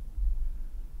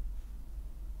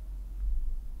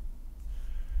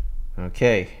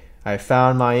 Okay, I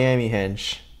found Miami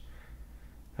Henge.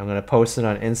 I'm gonna post it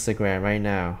on Instagram right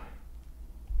now.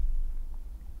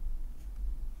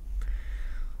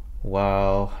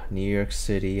 While New York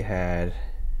City had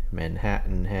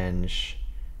Manhattan Henge.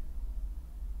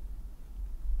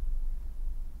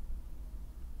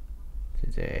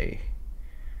 today.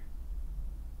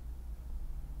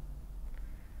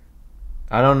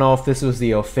 I don't know if this was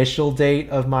the official date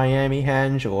of Miami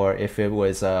Henge or if it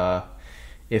was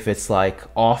if it's like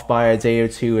off by a day or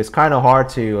two. It's kind of hard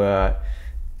to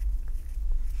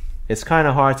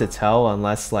tell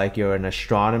unless like you're an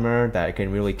astronomer that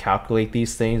can really calculate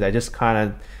these things. I just kind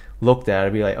of looked at it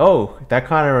and be like, oh, that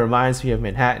kind of reminds me of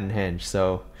Manhattan Henge.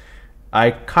 So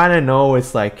I kind of know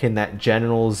it's like in that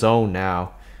general zone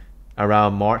now.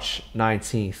 Around March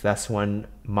 19th, that's when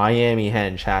Miami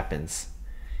Henge happens.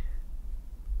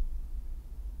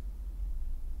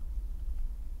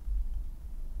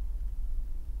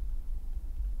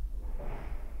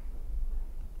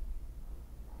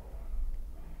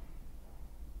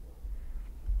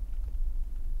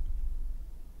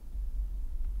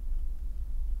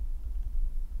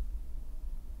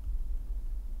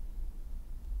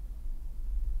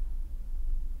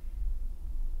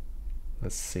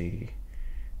 Let's see.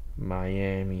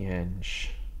 Miami Henge.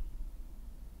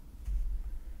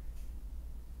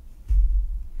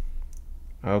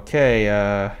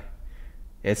 Okay,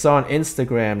 it's on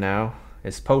Instagram now.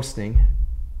 It's posting.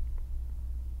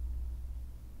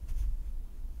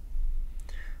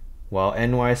 While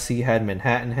NYC had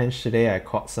Manhattan Henge today, I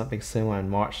caught something similar on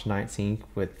March 19th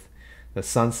with the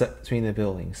sunset between the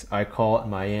buildings. I call it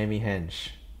Miami Henge.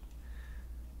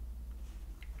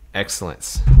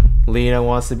 Excellent. Lena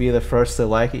wants to be the first to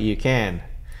like it. You can.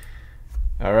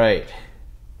 All right.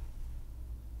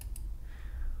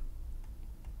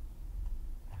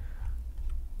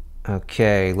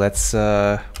 Okay, let's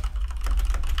I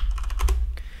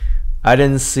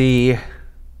didn't see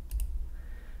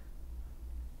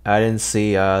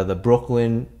the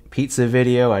Brooklyn pizza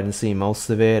video. I didn't see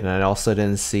most of it, and I also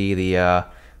didn't see the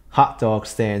hot dog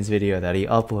stands video that he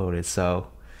uploaded. So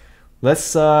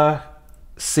let's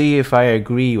see if I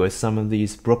agree with some of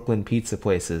these Brooklyn pizza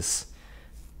places.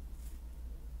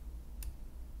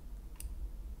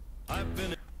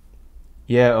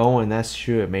 Yeah, Owen, that's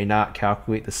true. It may not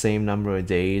calculate the same number of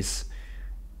days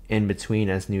in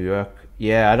between as New York.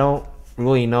 Yeah, I don't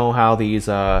really know how these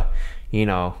you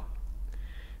know,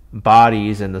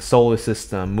 bodies in the solar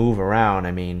system move around.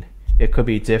 I mean, it could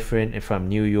be different from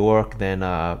New York than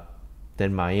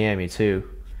Miami too.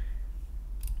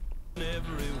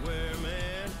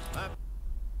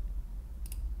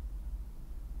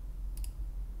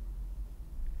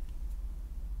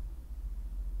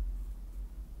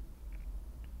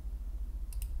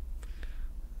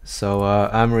 So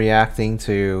I'm reacting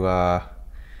to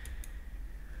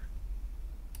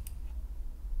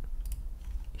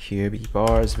Here Be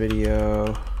Bars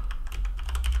video.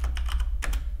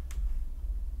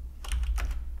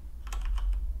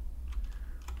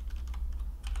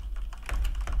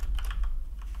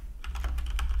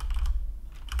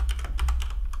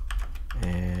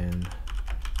 And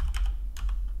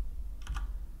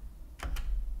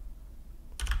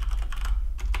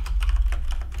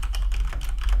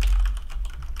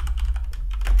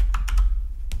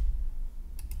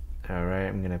all right,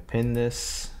 I'm gonna pin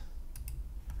this.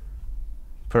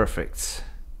 Perfect.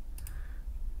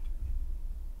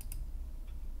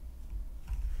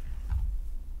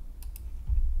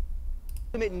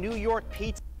 Ultimate New York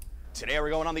Pizza. Today we're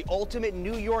going on the Ultimate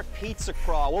New York Pizza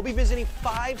Crawl. We'll be visiting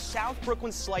 5 South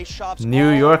Brooklyn slice shops. New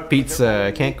York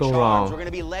pizza, can't go wrong. We're going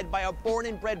to be led by a born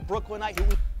and bred Brooklynite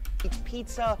who eats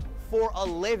pizza for a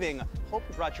living. Hope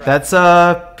you brought your That's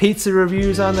pizza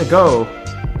reviews on the go.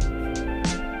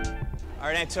 All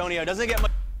right, Antonio, doesn't it get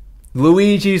much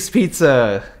Luigi's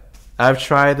Pizza. I've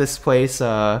tried this place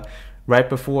right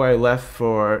before I left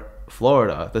for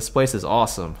Florida. This place is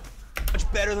awesome.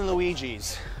 much better than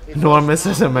Luigi's? Norman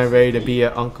says, am I ready to be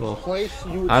an uncle?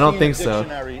 I don't think so.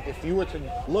 If you were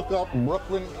to look up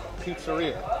Brooklyn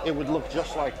Pizzeria, it would look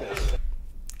just like this.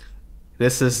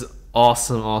 This is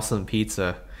awesome, awesome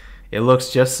pizza. It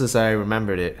looks just as I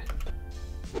remembered it.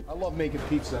 I love making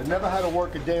pizza. I never had to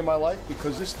work a day in my life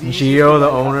because this is Gio, the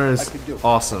owner, is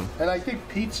awesome. And I think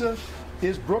pizza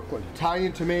is Brooklyn.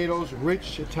 Italian tomatoes,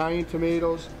 rich Italian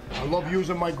tomatoes. I love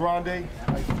using my grande.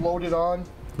 I float it on.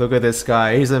 Look at this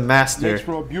guy. He's a master. Makes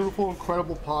for a beautiful,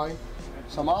 incredible pie.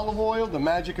 Some olive oil, the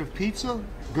magic of pizza.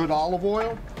 Good olive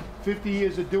oil. 50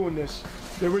 years of doing this.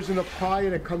 There isn't a pie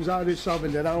that comes out of this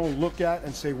oven that I don't look at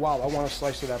and say, wow, I want a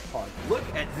slice of that pie. Look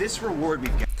at this reward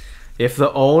we've got. If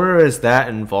the owner is that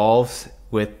involved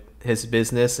with his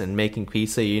business and making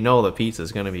pizza, you know the pizza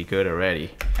is going to be good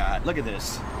already. God, look at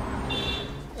this.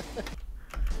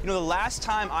 You know, the last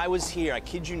time I was here, I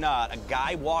kid you not, a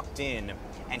guy walked in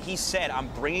and he said, I'm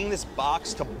bringing this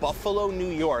box to Buffalo,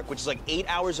 New York, which is like 8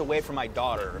 hours away from my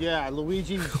daughter. Yeah,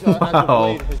 Luigi's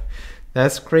wow.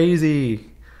 That's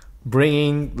crazy.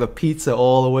 Bringing the pizza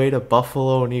all the way to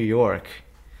Buffalo, New York.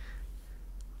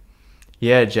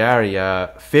 Yeah, Jerry,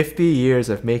 50 years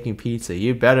of making pizza.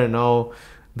 You better know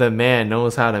the man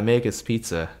knows how to make his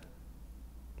pizza.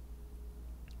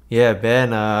 Yeah,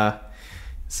 Ben,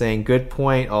 saying good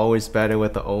point, always better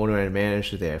with the owner and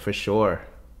manager there, for sure.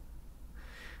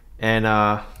 And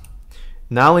not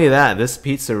only that, this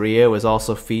pizzeria was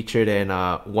also featured in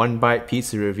One Bite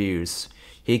Pizza Reviews.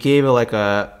 He gave it like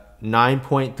a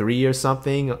 9.3 or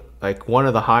something, like one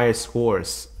of the highest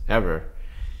scores ever.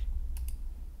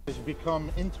 It's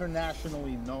become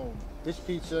internationally known. This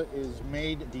pizza is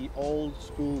made the old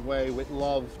school way with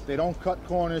love. They don't cut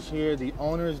corners here. The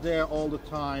owner's there all the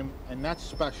time, and that's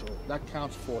special. That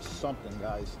counts for something,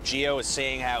 guys. Gio is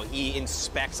saying how he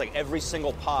inspects like every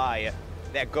single pie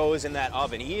that goes in that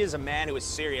oven. He is a man who is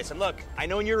serious. And look, I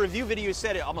know in your review video you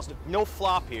said it, almost no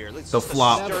flop here. It's just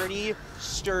a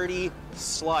sturdy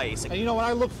slice. And you know what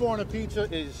I look for in a pizza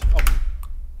is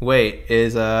Wait,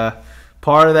 is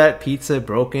part of that pizza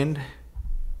broken?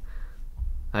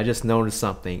 I just noticed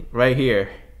something right here.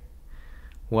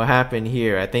 What happened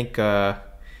here? I think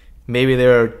maybe they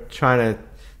were trying to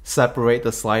separate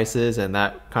the slices and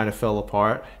that kind of fell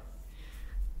apart.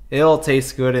 It'll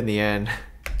taste good in the end.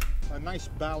 a nice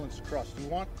balanced crust. You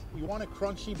want it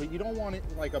crunchy, but you don't want it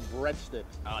like a breadstick.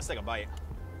 Let's take a bite.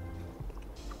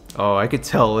 Oh, I could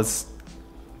tell it's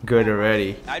good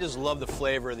already. I just love the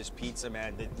flavor of this pizza,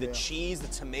 man. The cheese, the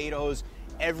tomatoes,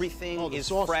 everything is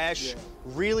fresh,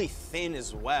 really thin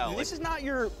as well. This is not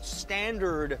your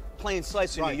standard plain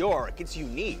slice in New York. It's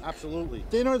unique. Absolutely.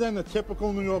 Thinner than the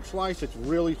typical New York slice. It's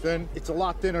really thin. It's a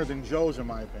lot thinner than Joe's, in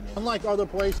my opinion. Unlike other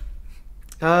places.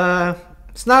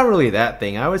 It's not really that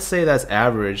thing. I would say that's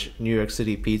average New York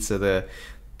City pizza,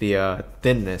 the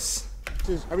thinness.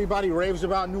 Everybody raves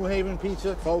about New Haven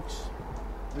pizza, folks.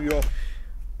 New York.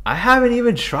 I haven't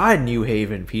even tried New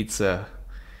Haven pizza.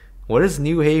 What does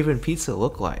New Haven pizza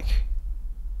look like?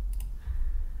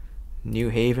 New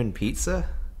Haven pizza?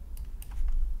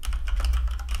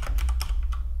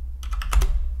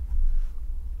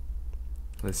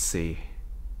 Let's see.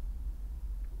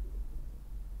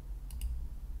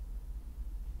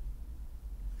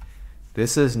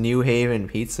 This is New Haven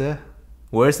pizza.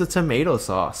 Where's the tomato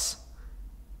sauce?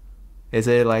 Is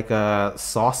it like a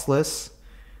sauceless?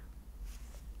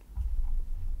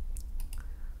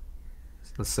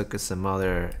 Let's look at some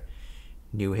other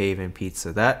New Haven pizza.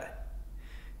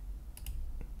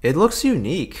 It looks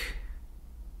unique.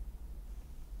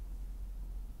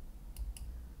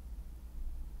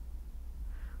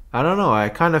 I don't know, I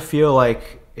kind of feel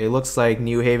like it looks like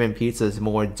New Haven pizza is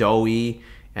more doughy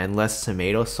and less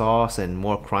tomato sauce and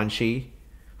more crunchy.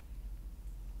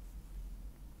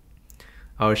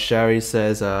 Oh, Sherry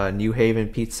says New Haven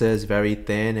pizza is very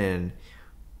thin, and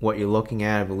what you're looking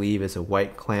at, I believe, is a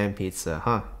white clam pizza,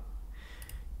 huh?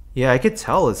 Yeah, I could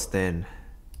tell it's thin.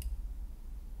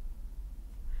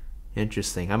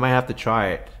 Interesting. I might have to try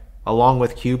it, along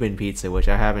with Cuban pizza, which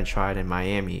I haven't tried in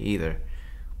Miami either.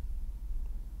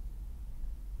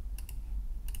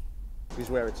 Is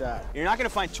where it's at. You're not gonna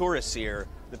find tourists here.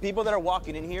 The people that are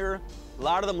walking in here, a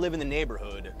lot of them live in the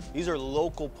neighborhood. These are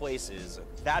local places.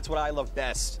 That's what I love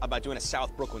best about doing a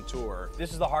South Brooklyn tour.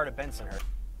 This is the heart of Bensonhurst.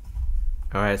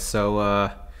 All right,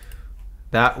 so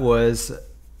that was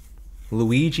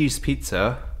Luigi's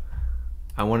Pizza.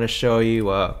 I want to show you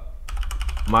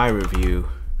my review.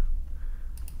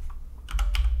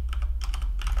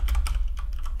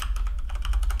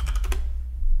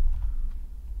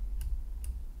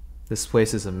 This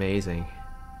place is amazing.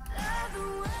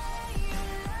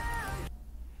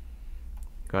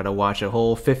 Gotta watch a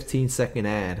whole 15-second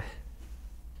ad.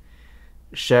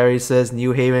 Sherry says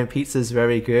New Haven pizza is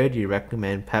very good. You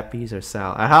recommend Pepe's or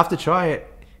Sal? I have to try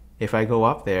it if I go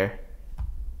up there.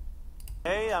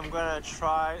 Hey, I'm gonna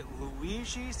try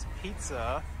Luigi's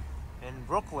Pizza in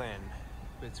Brooklyn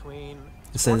between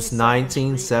since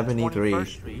 1973 and 21st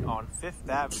Street on 5th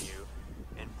Avenue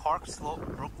in Park Slope,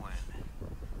 Brooklyn.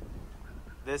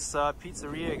 This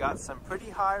pizzeria got some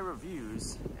pretty high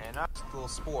reviews, and School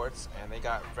Sports, and they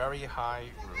got very high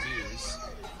reviews.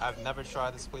 I've never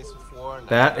tried this place before.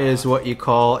 That is what you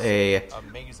call a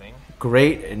amazing,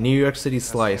 great New York City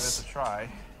slice. Let's give it a try.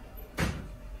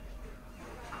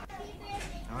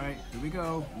 All right, here we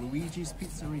go. Luigi's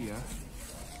Pizzeria.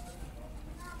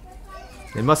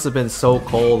 It must have been so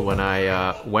cold when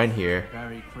I went here.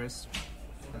 Very crisp,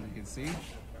 as you can see.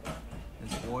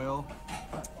 There's oil.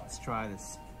 Let's try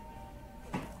this.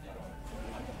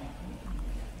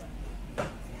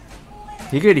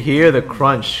 You could hear the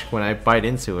crunch when I bite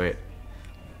into it.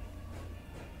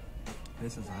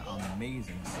 This is an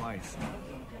amazing slice.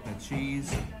 The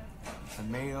cheese, the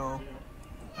mayo,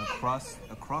 the crust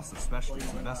especially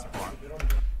is the best part.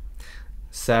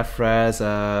 Safraz,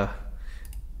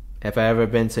 have I ever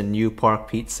been to New Park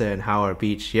Pizza in Howard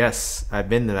Beach? Yes, I've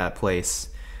been to that place.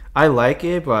 I like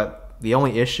it, but the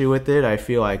only issue with it, I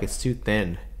feel like it's too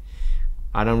thin.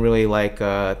 I don't really like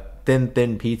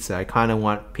thin pizza. I kind of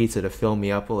want pizza to fill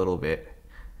me up a little bit.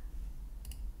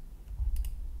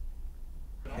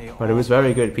 But it was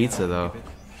very good pizza though.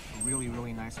 Really,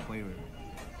 really nice flavor.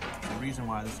 It's the reason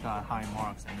why this got high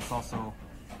marks, and it's also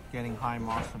getting high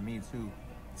marks from me too.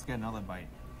 Let's get another bite.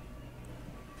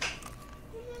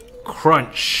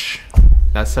 Crunch.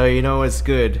 That's how you know it's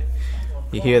good.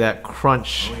 You hear that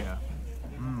crunch. Oh yeah.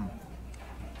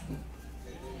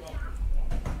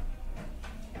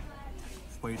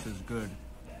 This place is good.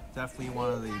 Definitely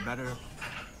one of the better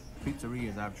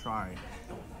pizzerias I've tried.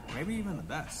 Maybe even the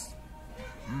best.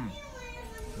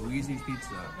 Luigi's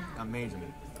Pizza,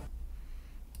 amazing.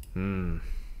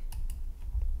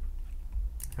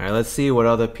 Alright, let's see what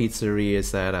other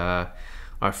pizzerias that are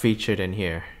featured in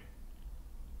here.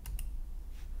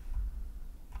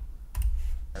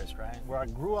 Where I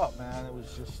grew up, man, it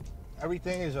was just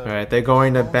everything is. Alright, they're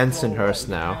going to Bensonhurst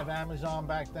now. We didn't have Amazon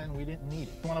back then. We didn't need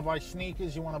it. You want to buy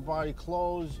sneakers? You want to buy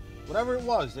clothes? Whatever it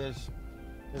was, there's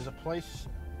a place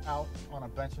out on a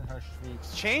Bensonhurst street.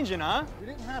 It's changing, huh? We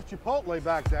didn't have Chipotle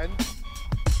back then.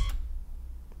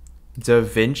 Da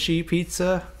Vinci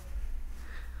Pizza?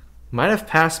 Might have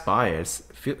passed by it.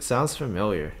 Sounds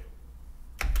familiar.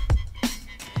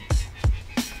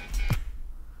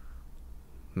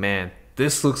 Man,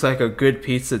 this looks like a good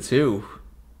pizza too.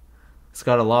 It's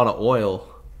got a lot of oil.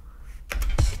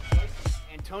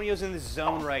 Antonio's in the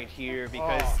zone right here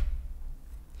because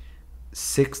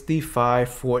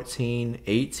 6514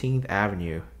 18th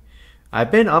Avenue. I've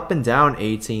been up and down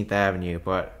 18th Avenue,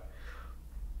 but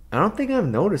I don't think I've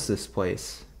noticed this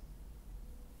place.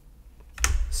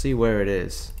 See where it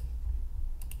is.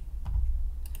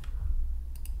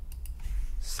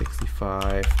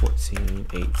 6514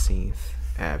 18th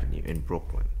Avenue in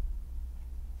Brooklyn.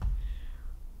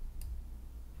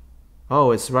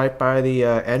 Oh, it's right by the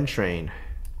N train.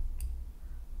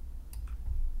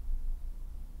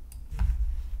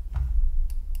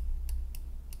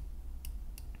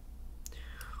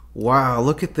 Wow,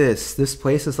 look at this. This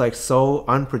place is like so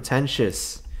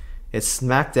unpretentious. It's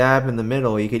smack dab in the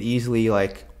middle. You could easily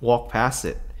like walk past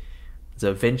it.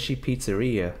 Da Vinci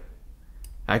Pizzeria.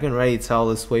 I can already tell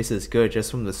this place is good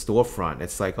just from the storefront.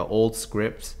 It's like an old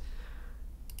script.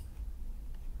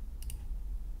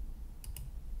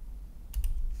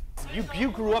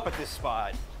 You grew up at this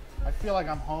spot. I feel like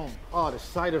I'm home. Oh, the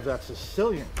sight of that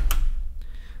Sicilian.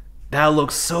 That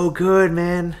looks so good,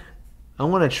 man. I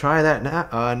want to try that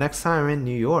next time I'm in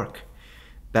New York.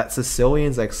 That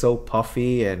Sicilian's like so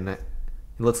puffy, and it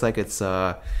looks like it's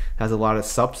has a lot of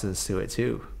substance to it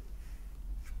too.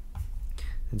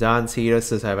 Don Tito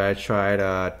says, have I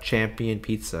tried Champion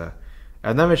Pizza?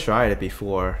 I've never tried it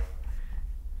before.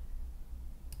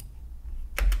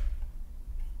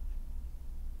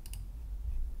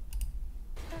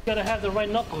 You gotta have the right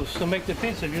knuckles to make the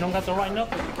pizza. If you don't got the right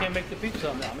knuckles, you can't make the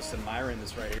pizza. I'm just admiring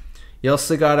this right here. You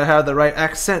also gotta have the right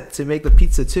accent to make the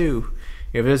pizza too.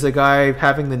 If there's a guy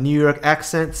having the New York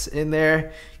accents in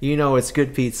there, you know it's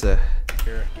good pizza.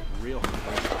 Real.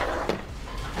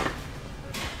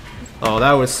 Oh,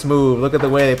 that was smooth. Look at the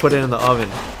way they put it in the oven.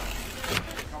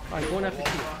 Alright, bon appetit.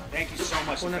 Thank you so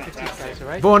much. Bon appetit, guys,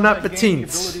 alright? Bon Ability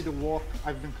appetit. to walk,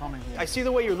 I've been coming here. I see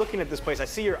the way you're looking at this place. I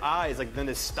see your eyes, like the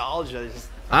nostalgia.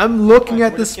 I'm looking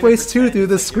at this place too through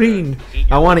the screen.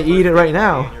 I want to eat it right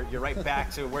now. You're right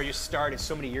back to where you started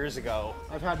so many years ago.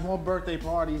 I've had more birthday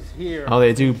parties here. Oh,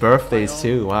 they do birthdays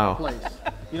too. Wow. Place.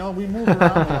 You know, we move around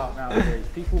a lot nowadays.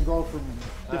 People go from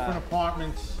different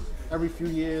apartments every few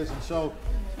years, and so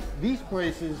these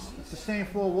places, it's the same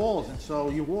four walls, and so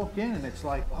you walk in and it's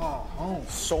like, oh, home.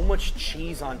 So much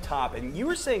cheese on top, and you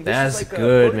were saying this That's is like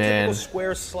good, a man.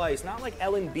 square slice, not like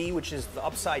L&B, which is the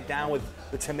upside down with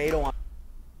the tomato on.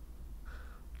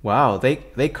 Wow,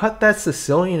 they cut that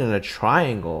Sicilian in a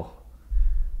triangle.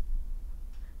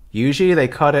 Usually they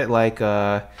cut it like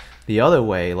the other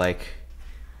way, like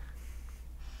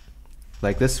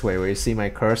this way, where you see my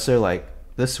cursor, like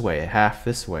this way, half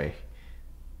this way.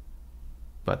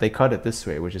 But they cut it this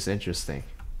way, which is interesting.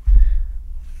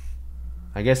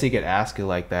 I guess you could ask it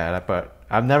like that, but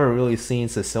I've never really seen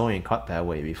Sicilian cut that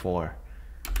way before.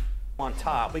 On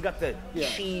top, we got the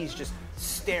cheese just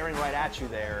staring right at you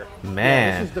there.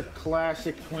 Man, this is the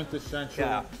classic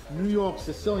quintessential New York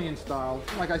Sicilian style.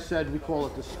 Like I said, we call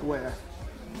it the square.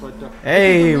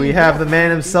 Hey, we have the man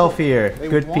himself here.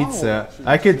 Good pizza.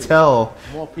 I could tell.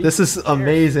 This is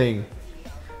amazing.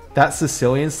 That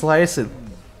Sicilian slice, it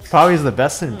probably is the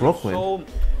best in Brooklyn. So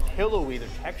pillowy, the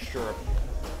texture.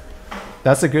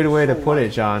 That's a good way to put it,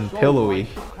 John. Pillowy.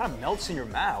 It kind of melts in your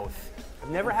mouth. I've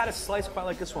never had a slice quite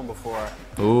like this one before.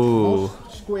 Ooh.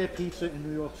 Most square pizza in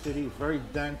New York City is very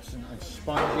dense and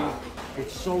spongy.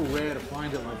 It's so rare to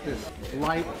find it like this.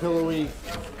 Light, pillowy,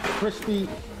 crispy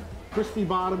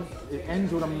bottom. It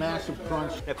ends with a massive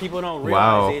crunch. If people don't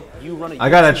realize it, you run a I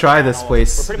gotta try this channel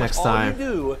place where next all time. you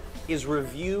do is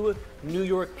review New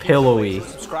York pizza Pillowy.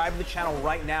 places. Subscribe to the channel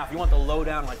right now if you want the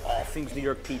lowdown like all things New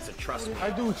York pizza. Trust me. I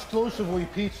do exclusively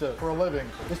pizza for a living.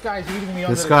 This guy's eating me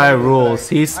under This the guy table rules.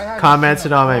 today. He's I haven't commented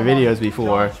seen on my a videos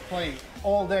before. John's plate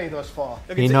all day thus far.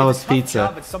 Look, He it's knows a tough pizza.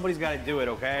 job, but somebody's got to do it,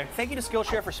 okay? Thank you to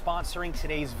Skillshare for sponsoring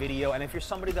today's video, and if you're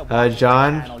somebody that watches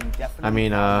John, the channel, you definitely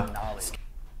knowledge.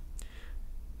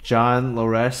 John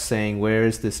Loresh saying, where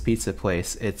is this pizza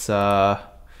place? It's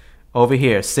over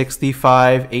here,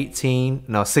 6515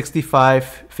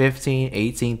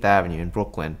 18th Avenue in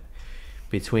Brooklyn,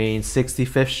 between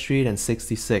 65th Street and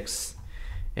 66th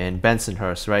in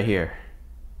Bensonhurst, right here.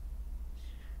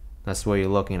 That's what you're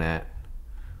looking at.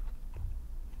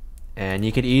 And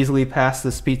you can easily pass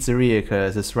this pizzeria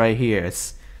because it's right here.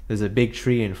 There's a big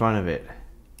tree in front of it.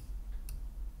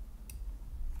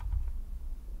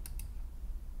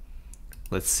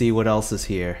 Let's see what else is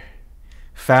here.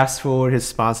 Fast forward his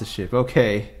sponsorship.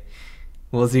 Okay,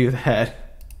 we'll do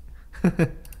that.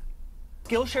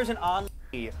 Skillshare's an online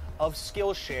of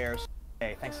Skillshare.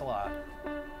 Hey, thanks a lot.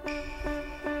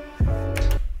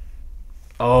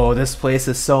 Oh, this place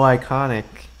is so iconic.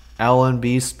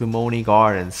 L&B Spumoni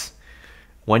Gardens.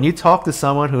 When you talk to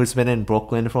someone who's been in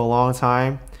Brooklyn for a long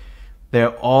time,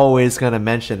 they're always gonna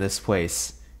mention this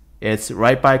place. It's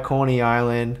right by Coney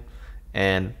Island,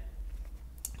 and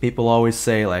people always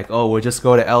say like, oh, we'll just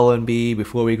go to L&B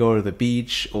before we go to the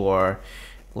beach, or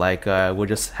like we'll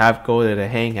just go there to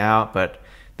hang out. But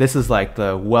this is like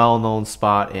the well-known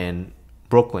spot in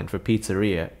Brooklyn for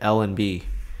pizzeria, L&B.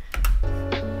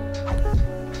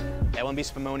 L&B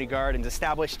Spumoni Gardens,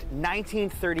 established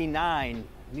 1939.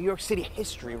 New York City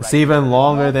history, right? It's even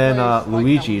longer than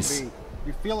Luigi's.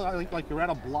 You feel like you're at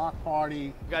a block party.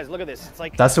 You guys, look at this. It's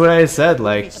like that's what I said.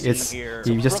 Like it's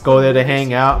you just go there to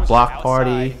hang out, block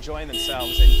party,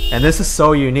 and this is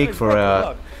so unique for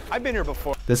I've been here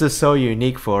before. This is so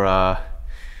unique for a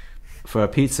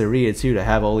pizzeria too, to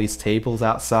have all these tables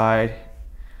outside.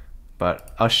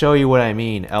 But I'll show you what I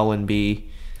mean. L&B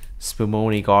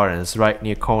Spumoni Gardens, right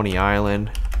near Coney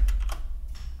Island,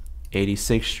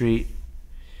 86th Street.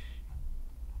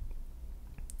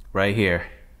 Right here.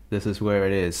 This is where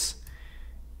it is.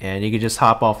 And you can just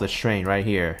hop off the train right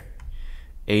here.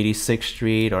 86th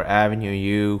Street or Avenue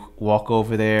U. Walk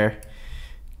over there,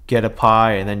 get a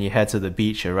pie, and then you head to the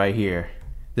beach right here.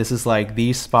 This is like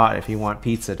the spot if you want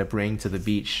pizza to bring to the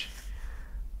beach.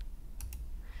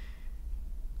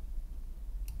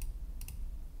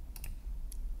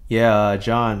 Yeah,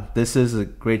 John, this is a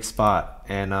great spot.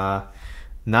 And not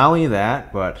only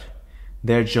that, but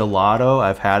their gelato,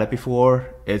 I've had it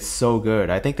before. It's so good.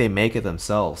 I think they make it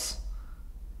themselves.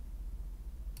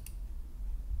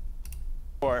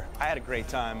 I had a great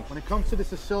time. When it comes to the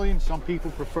Sicilian, some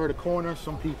people prefer the corner,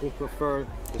 some people prefer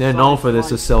They're known for the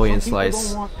Sicilian slice. Some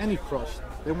people don't want any crust.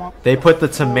 They put the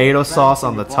tomato sauce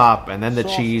on the top and then the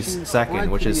cheese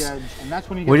second, which is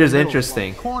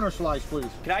interesting. Corner slice, please.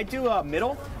 Can I do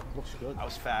middle? Looks good. I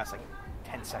was fast, like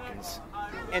 10 seconds.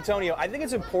 Antonio, I think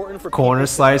it's important for corner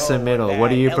slice and middle. What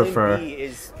do you prefer?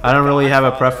 I don't really have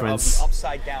a preference.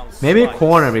 Maybe a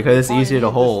corner because it's easier to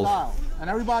hold. And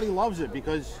everybody loves it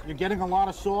because you're getting a lot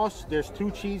of sauce. There's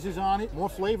 2 cheeses on it. More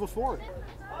flavor for it.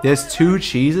 There's 2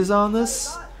 cheeses on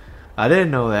this? I didn't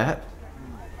know that.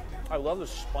 I love the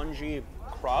spongy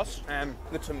crust and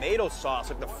the tomato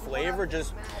sauce. Like the flavor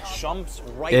just jumps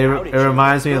right out. It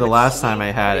reminds me of the last time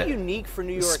I had it. Unique for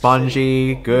New York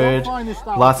Spongy, good,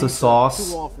 lots of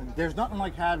sauce. Too often. There's nothing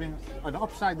like having an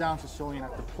upside down Sicilian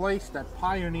at the place that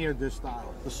pioneered this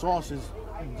style. The sauce is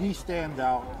the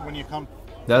standout when you come.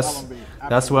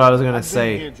 That's what I was gonna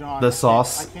say. The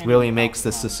sauce really makes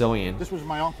the Sicilian. This was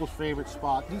my uncle's favorite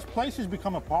spot. These places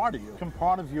become a part of you, become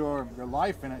part of your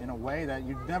life in a way that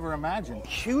you'd never imagine.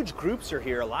 Huge groups are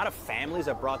here. A lot of families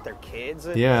have brought their kids.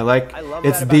 Yeah, like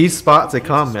it's the spot to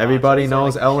come. Everybody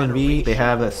knows L&B. They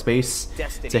have a space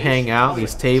to hang out.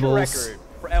 These tables.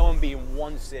 For L&B in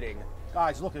one sitting.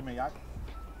 Guys, look at me.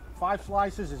 5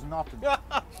 slices is nothing.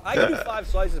 I can do 5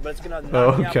 slices, but it's gonna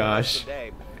knock me out for the rest of the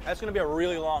day. That's gonna be a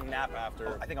really long nap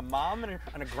after. I think a mom and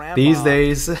a grandma. These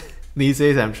days, These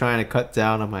days I'm trying to cut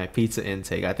down on my pizza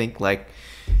intake. I think like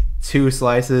 2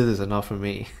 slices is enough for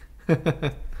me.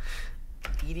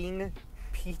 Eating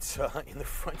pizza in the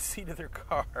front seat of their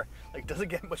car. Like, doesn't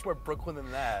get much more Brooklyn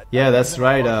than that. Yeah, that's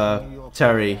right,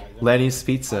 Terry. Lenny's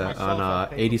Pizza on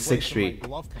 86th Street.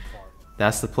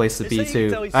 That's the place to be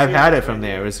too. I've had it from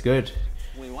there. It's good.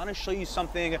 We want to show you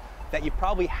something that you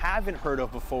probably haven't heard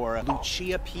of before.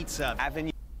 Lucia Pizza.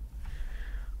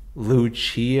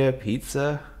 Lucia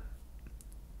Pizza?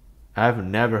 I've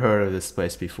never heard of this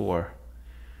place before.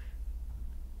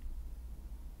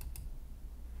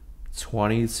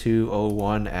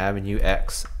 2201 Avenue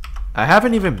X. I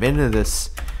haven't even been to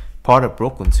this part of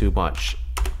Brooklyn too much.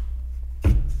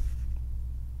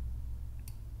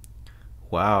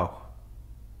 Wow.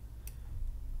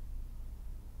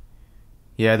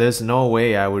 Yeah, there's no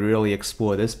way I would really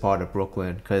explore this part of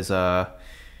Brooklyn because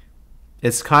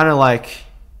it's kind of like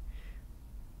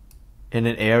in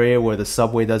an area where the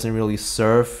subway doesn't really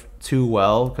serve too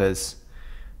well, because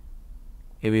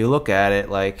if you look at it,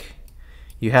 like,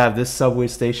 you have this subway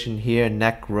station here,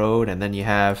 Neck Road, and then you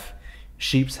have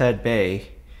Sheepshead Bay,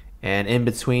 and in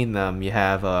between them you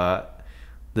have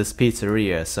this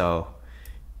pizzeria. So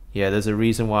yeah, there's a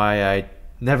reason why I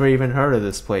never even heard of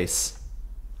this place.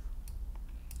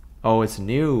 Oh, it's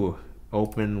new,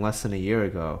 opened less than a year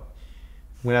ago.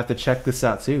 I'm gonna have to check this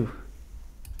out too.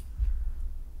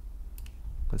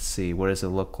 Let's see, what does it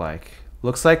look like?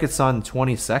 Looks like it's on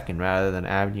 22nd rather than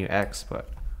Avenue X, but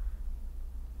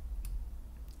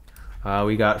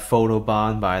we got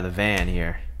Photobahn by the van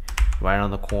here, right on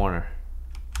the corner.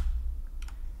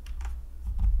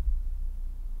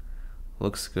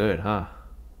 Looks good, huh?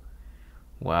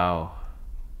 Wow.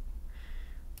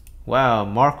 Wow,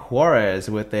 Mark Juarez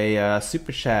with a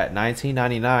super chat,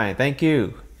 $19.99. Thank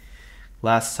you.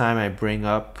 Last time I bring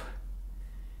up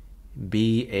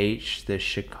BH, the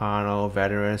Chicano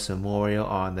Veterans Memorial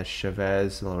on the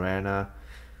Chavez Lorena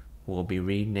will be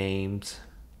renamed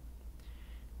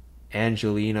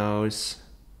Angelinos.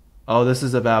 Oh, this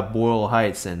is about Boyle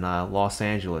Heights in Los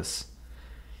Angeles.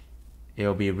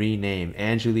 It'll be renamed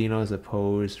Angelinos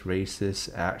oppose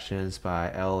racist actions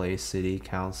by LA City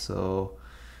Council.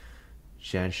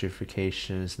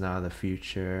 Gentrification is now the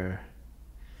future.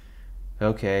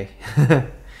 Okay.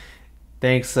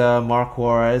 Thanks, Mark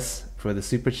Juarez, for the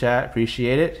super chat.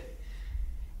 Appreciate it.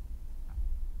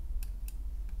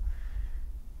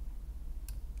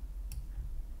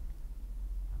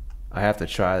 I have to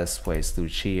try this place,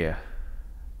 Lucia.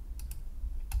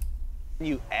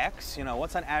 Avenue X, you know,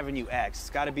 what's on Avenue X? It's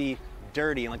got to be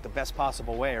dirty in like the best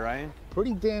possible way, right?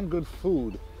 Pretty damn good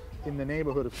food in the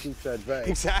neighborhood of Sheepshead Bay.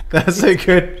 Exactly.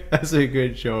 That's a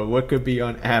good show. What could be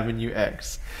on Avenue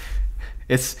X?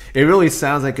 It really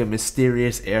sounds like a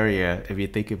mysterious area if you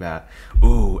think about it.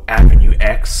 Ooh, Avenue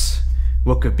X.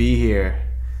 What could be here?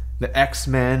 The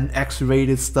X-Men,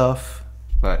 X-rated stuff.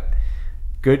 But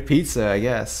good pizza, I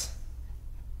guess.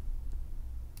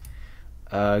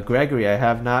 Gregory, I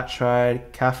have not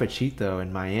tried Cafecito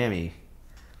in Miami.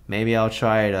 Maybe I'll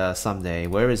try it someday.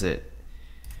 Where is it?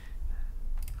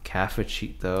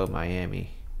 Cafecito,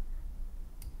 Miami.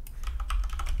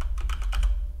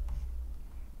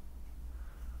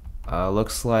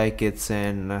 Looks like it's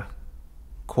in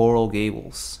Coral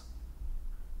Gables.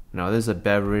 No, this is a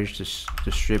beverage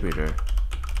distributor.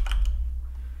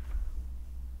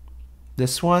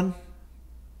 This one?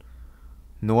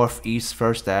 Northeast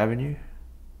 1st Avenue.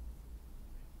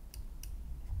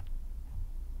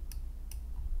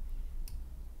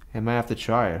 I might have to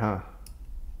try it, huh?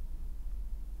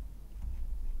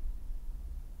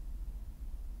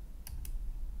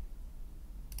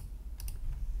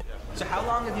 So how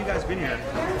long have you guys been here?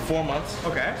 4 months.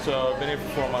 Okay. So I've been here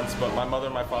for 4 months, but my mother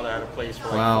and my father had a place for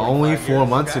like wow, only 4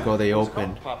 months ago they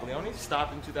opened. Paglioni's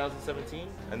stopped in 2017,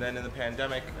 and then in the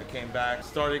pandemic I came back,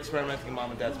 started experimenting in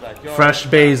mom and dad's backyard. Fresh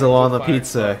basil on the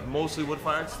pizza. Stuff, mostly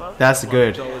wood-fired stuff. That's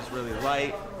good. The dough is really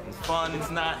light and fun.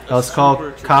 It's not. Oh, it's called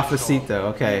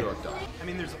Cafecito. Okay. I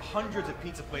mean, there's hundreds of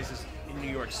pizza places in New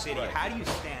York City. Right. How do you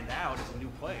stand out as a new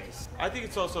place? I think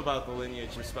it's also about the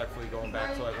lineage, respectfully going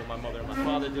back to like what my mother and my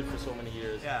father did for so many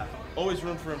years. Yeah. Always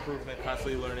room for improvement,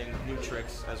 constantly learning new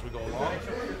tricks as we go along.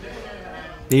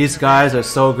 These guys are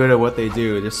so good at what they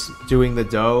do, just doing the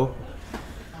dough.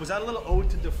 Was that a little ode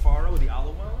to DeFaro with the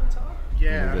olive oil on top?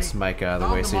 Yeah. Move this mic out of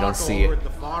the way so you don't see it.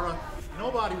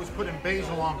 Nobody was putting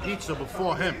basil on pizza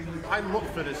before him. I look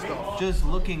for this stuff. Just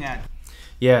looking at.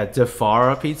 Yeah,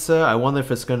 DeFaro Pizza. I wonder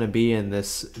if it's gonna be in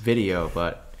this video,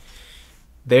 but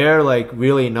they're like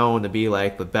really known to be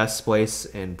like the best place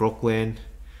in Brooklyn,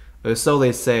 or so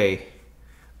they say.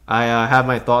 I have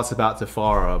my thoughts about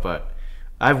DeFaro, but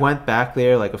I've went back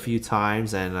there like a few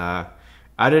times, and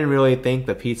I didn't really think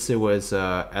the pizza was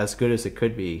as good as it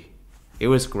could be. It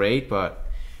was great, but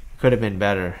it could have been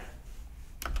better.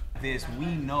 We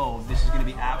know this is going to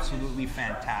be absolutely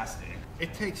fantastic.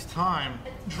 It takes time.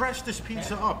 Dress this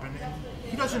pizza up, and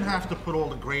he doesn't have to put all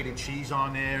the grated cheese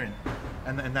on there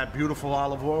and that beautiful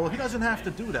olive oil. He doesn't have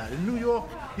to do that. In New York,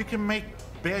 you can make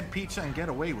bad pizza and get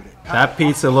away with it. That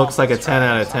pizza looks like a 10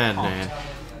 out of 10, man.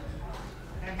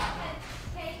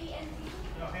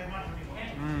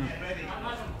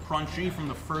 Crunchy from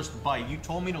the first bite. You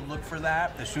told me to look for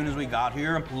that as soon as we got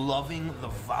here. I'm loving the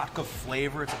vodka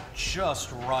flavor. It's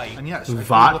just right. And yes,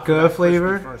 vodka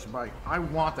flavor? First bite. I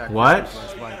want that what?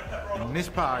 First bite. And this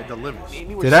pie delivers.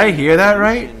 Did I hear that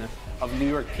right? Of New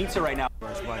York pizza right now.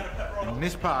 First bite. And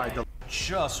this pie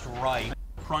just right.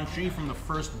 Crunchy from the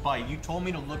first bite. You told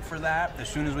me to look for that as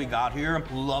soon as we got here.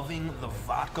 I'm loving the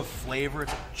vodka flavor.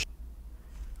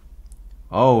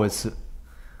 Oh, it's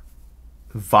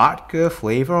vodka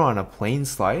flavor on a plain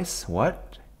slice?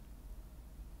 What?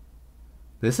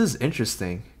 This is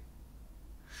interesting.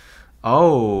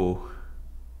 Oh.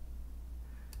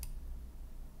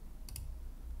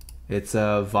 It's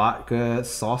a vodka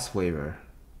sauce flavor.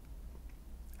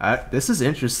 This is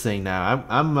interesting now.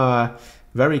 I'm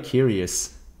very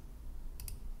curious.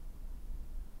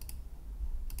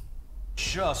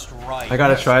 Just right. I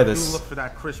gotta try this. You look for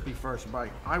that crispy first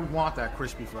bite. I want that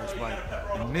crispy first bite.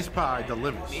 And this pie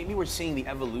delivers. Maybe we're seeing the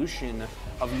evolution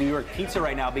of New York pizza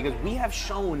right now, because we have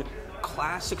shown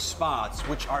classic spots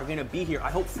which are going to be here,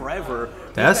 I hope, forever.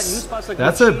 That's like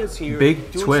a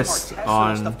big twist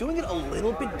on stuff, doing it a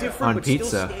little bit different, but pizza.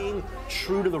 Still staying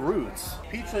true to the roots.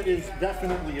 Pizza is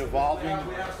definitely evolving,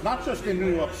 not just in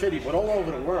New York City, but all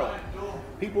over the world.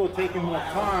 People are taking more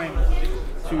time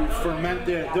to ferment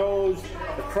their doughs.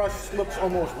 The crust looks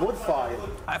almost wood-fired.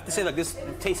 I have to say, like, this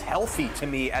tastes healthy to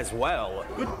me as well.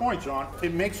 Good point, John.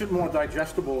 It makes it more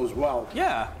digestible as well.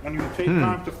 Yeah. When you take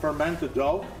time to ferment the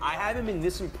dough. I haven't been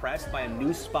this impressed by a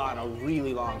new spot in a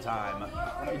really long time.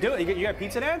 You do it? You got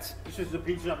pizza dance? This is the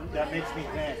pizza that makes me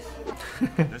dance.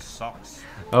 This sucks.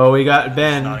 Oh, we got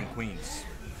Ben. Not in Queens.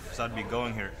 So I'd be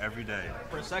going here every day.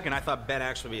 For a second, I thought Ben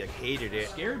actually hated it. It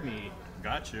scared me.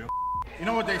 Got you. You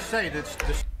know what they say? This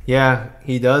yeah,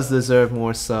 he does deserve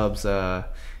more subs,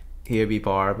 here be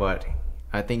bar, but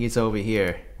I think he's over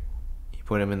here. You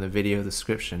put him in the video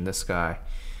description, this guy.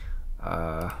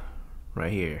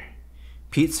 Right here.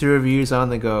 Pizza reviews on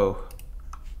the go.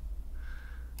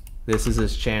 This is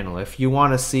his channel. If you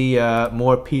want to see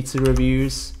more pizza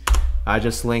reviews, I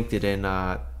just linked it in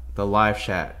the live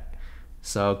chat.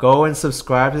 So go and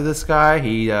subscribe to this guy.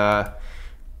 He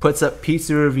puts up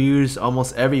pizza reviews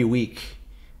almost every week.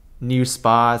 New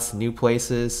spots, new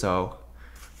places. So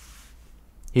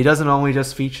he doesn't only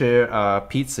just feature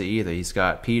pizza either. He's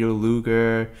got Peter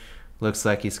Luger. Looks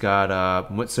like he's got a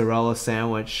mozzarella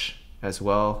sandwich as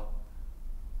well.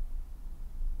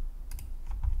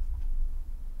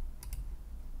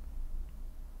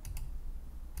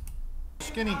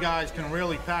 Skinny guys can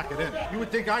really pack it in. You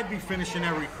would think I'd be finishing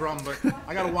every crumb, but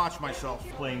I gotta watch myself.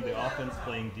 Playing the offense,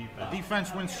 playing defense.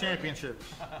 Defense wins championships.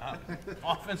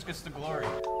 Offense gets the glory.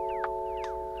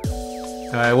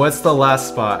 Alright, what's the last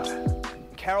spot?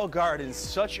 Carroll Gardens,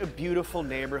 such a beautiful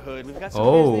neighborhood. We've got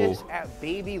some business at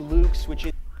Baby Luke's, which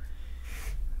is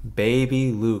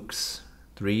Baby Luke's,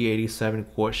 387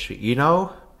 Court Street. You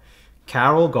know,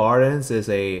 Carroll Gardens is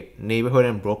a neighborhood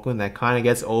in Brooklyn that kind of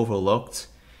gets overlooked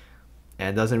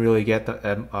and doesn't really get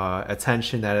the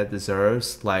attention that it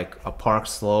deserves, like a Park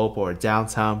Slope or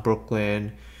downtown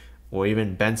Brooklyn or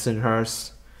even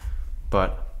Bensonhurst.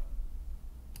 But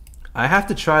I have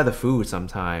to try the food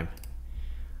sometime.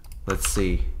 Let's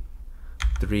see.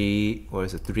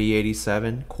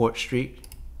 387 Court Street.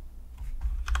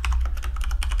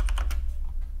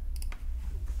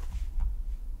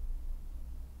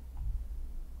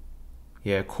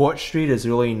 Yeah, Court Street is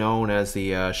really known as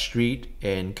the street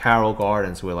in Carroll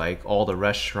Gardens where like all the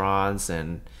restaurants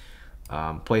and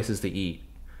places to eat.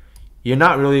 You're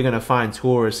not really going to find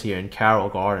tourists here in Carroll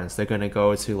Gardens. They're going to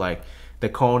go to like the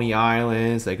Coney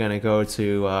Islands. They're going to go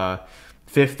to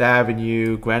Fifth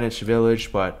Avenue, Greenwich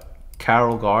Village, but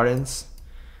Carroll Gardens?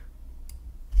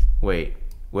 Wait,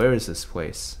 where is this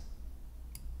place?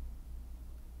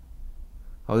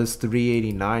 Oh, this is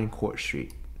 389 Court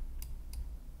Street.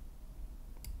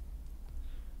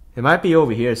 It might be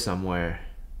over here somewhere.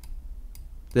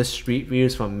 This street view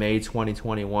is from May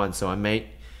 2021, so it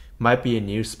might be a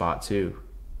new spot too.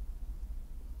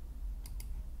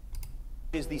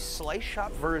 Is the slice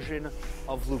shop version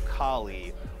of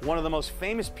Lucali, one of the most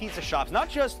famous pizza shops, not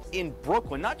just in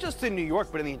Brooklyn, not just in New York,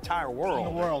 but in the entire world.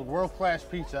 In the world, world-class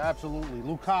pizza, absolutely.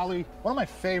 Lucali, one of my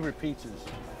favorite pizzas.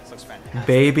 This looks fantastic.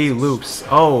 Baby Luke's.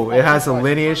 Oh, it has a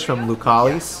lineage from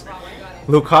Lucali's.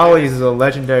 Lucali's is a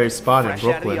legendary spot in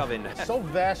Brooklyn. So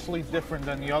vastly different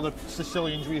than the other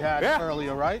Sicilians we had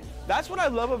earlier, right? That's what I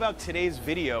love about today's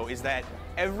video, is that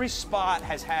every spot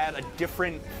has had a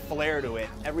different flair to it,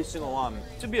 every single one.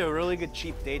 To be a really good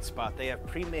cheap date spot, they have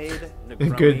pre-made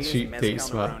Negronis, good cheap date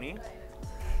spot.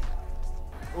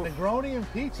 Negroni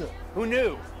and pizza. Who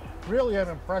knew? Really, I'm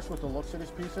impressed with the looks of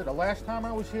this pizza. The last time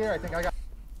I was here,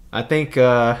 I think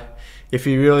if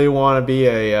you really want to be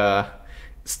a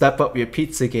step up your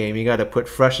pizza game, you got to put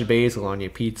fresh basil on your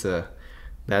pizza.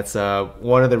 That's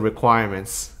one of the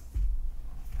requirements.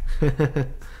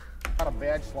 Not a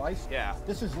bad slice. Yeah.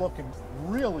 This is looking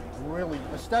really, really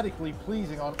aesthetically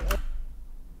pleasing on.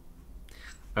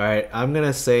 Alright, I'm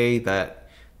gonna say that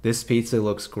this pizza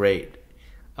looks great.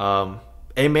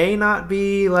 It may not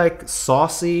be like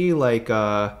saucy like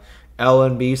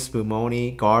L&B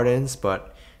Spumoni Gardens,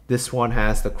 but this one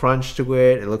has the crunch to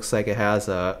it. It looks like it has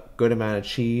a good amount of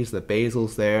cheese. The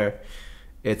basil's there.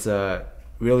 It's a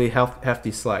really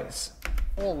hefty slice.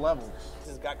 All levels.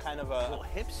 It's got kind of a little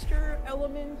hipster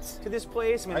element to this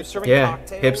place. I mean, they're serving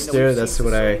cocktails. Hipster. That's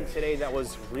what I today that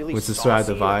was really would describe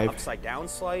the vibe. Upside down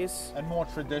slice and more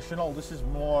traditional. This is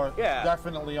more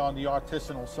definitely on the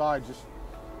artisanal side. Just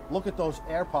look at those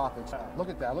air pockets. Look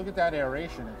at that. Look at that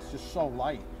aeration. It's just so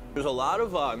light. There's a lot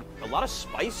of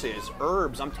spices,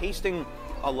 herbs. I'm tasting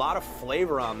a lot of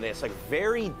flavor on this, like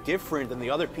very different than the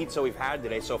other pizza we've had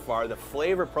today so far. The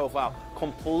flavor profile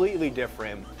completely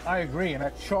different. I agree, and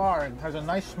that char has a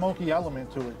nice smoky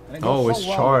element to it. And it goes it's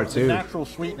well char with too. The natural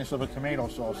sweetness of a tomato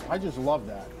sauce. I just love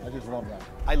that. I just love that.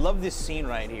 I love this scene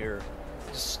right here,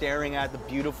 staring at the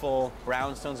beautiful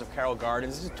brownstones of Carroll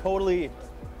Gardens. This is totally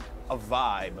a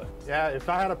vibe. Yeah, if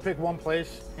I had to pick one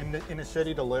place in the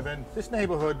city to live in, this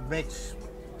neighborhood makes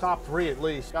top 3 at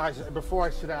least. Guys, before I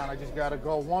sit down, I just gotta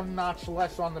go one notch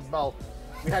less on the belt.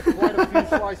 We had quite a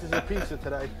few slices of pizza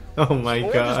today. Oh my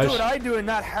gosh. Just do what I do and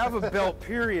not have a belt,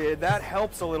 period. That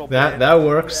helps a little bit. That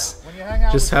works. Yeah. When you hang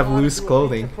out just have loose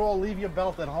clothing. Crawl, leave your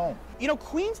belt at home. You know,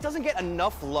 Queens doesn't get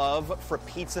enough love for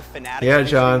pizza fanatics. Yeah,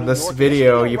 John, this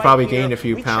video, you probably gained a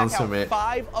few pounds from it.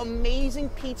 5 amazing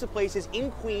pizza places in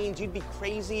Queens. You'd be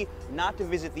crazy not to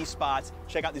visit these spots.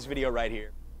 Check out this video right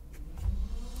here.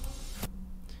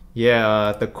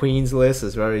 Yeah, the Queens list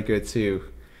is very good too.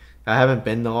 I haven't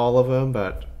been to all of them,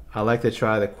 but I like to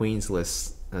try the Queens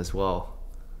list as well.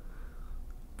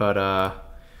 But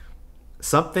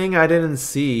something I didn't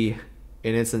see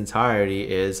in its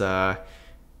entirety is the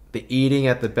eating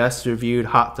at the best reviewed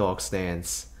hot dog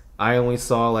stands. I only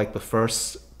saw like the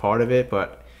first part of it,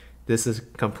 but this is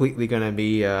completely gonna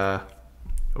be a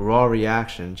raw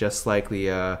reaction, just like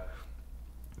the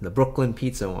Brooklyn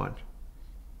pizza one.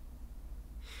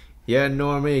 Yeah,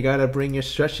 Norma, you gotta bring your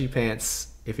stretchy pants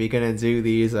if you're gonna do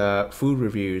these food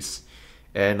reviews.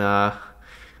 And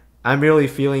I'm really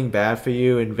feeling bad for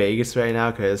you in Vegas right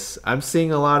now because I'm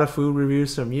seeing a lot of food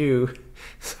reviews from you.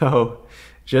 So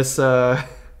just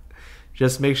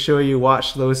make sure you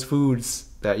watch those foods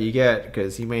that you get,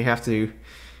 because you may have to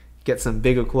get some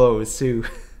bigger clothes too.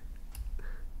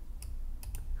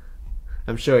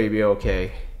 I'm sure you'll be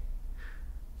okay.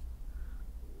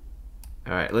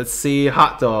 Alright, let's see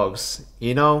hot dogs.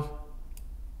 You know,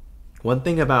 one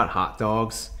thing about hot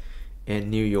dogs in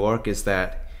New York is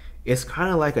that it's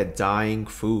kind of like a dying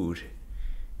food,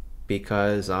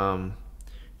 because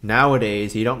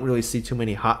nowadays you don't really see too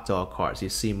many hot dog carts. You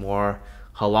see more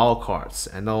halal carts,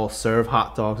 and they'll serve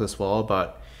hot dogs as well,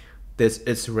 but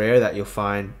it's rare that you'll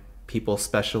find people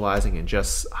specializing in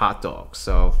just hot dogs.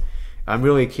 So I'm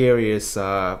really curious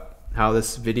how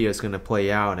this video is going to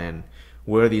play out and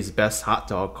where these best hot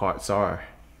dog carts are.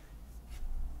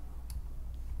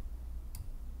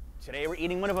 Today we're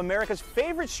eating one of America's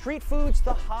favorite street foods,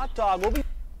 the hot dog.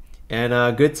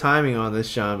 And good timing on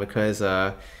this, John, because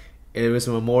it was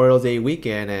Memorial Day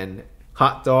weekend, and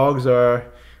hot dogs are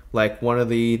like one of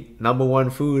the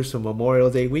 #1 foods for Memorial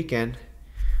Day weekend.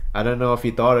 I don't know if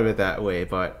you thought of it that way,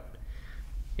 but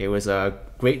it was a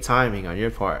great timing on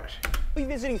your part. We'll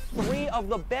be visiting 3 of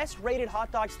the best rated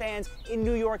hot dog stands in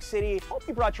New York City. Hope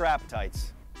you brought your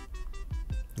appetites.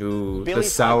 Ooh, Billy's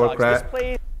the sauerkraut.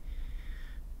 Hot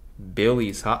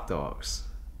Billy's hot dogs.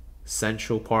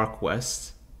 Central Park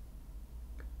West.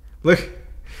 Look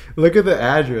at the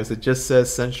address. It just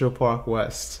says Central Park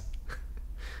West.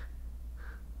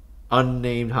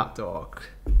 Unnamed hot dog.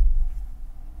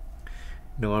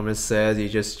 Norman says he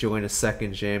just joined a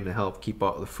second gym to help keep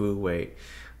up the food weight.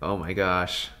 Oh my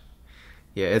gosh.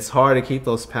 Yeah, it's hard to keep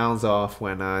those pounds off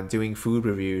when doing food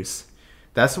reviews.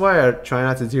 That's why I try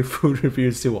not to do food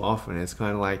reviews too often. It's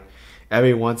kind of like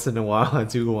every once in a while I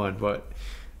do one, but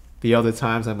the other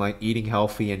times I'm like eating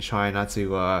healthy and trying not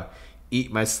to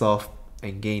eat myself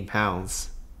and gain pounds.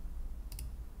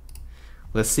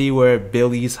 Let's see where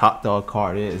Billy's hot dog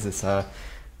cart is. It's a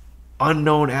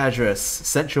unknown address,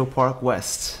 Central Park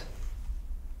West.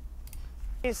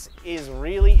 This is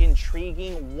really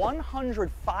intriguing. 100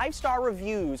 5-star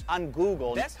reviews on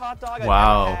Google. Best hot dog I've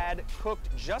ever had, cooked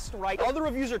just right. Other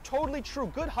reviews are totally true.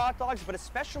 Good hot dogs, but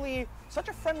especially such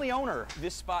a friendly owner.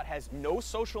 This spot has no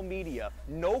social media,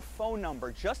 no phone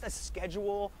number, just a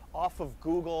schedule off of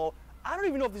Google. I don't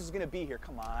even know if this is gonna be here.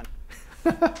 Come on.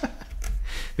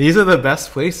 These are the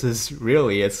best places,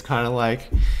 really. It's kind of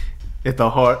like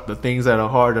the things that are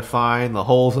hard to find, the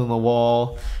holes in the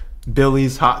wall.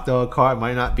 Billy's hot dog cart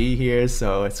might not be here,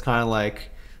 so it's kind of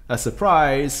like a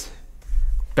surprise.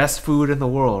 Best food in the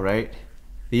world, right?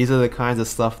 These are the kinds of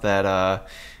stuff that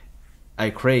I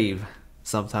crave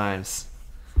sometimes.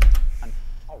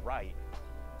 All right.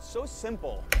 So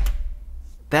simple.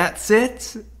 That's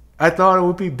it? I thought it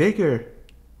would be bigger.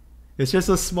 It's just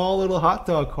a small little hot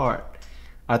dog cart.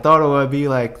 I thought it would be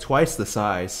like twice the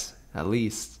size, at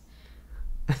least.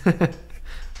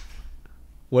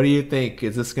 What do you think?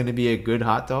 Is this going to be a good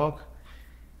hot dog?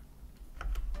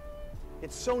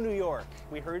 It's so New York.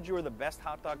 We heard you were the best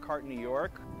hot dog cart in New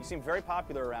York. You seem very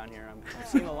popular around here. I'm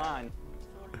seeing the line.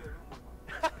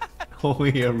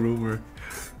 Only a rumor.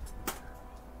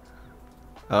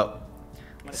 Oh,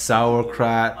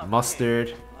 sauerkraut, mustard.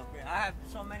 Okay, I have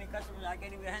so many customers I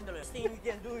can't even handle it. The thing we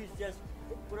can do is just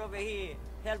put over here.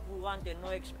 Help who wanted, no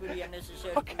experience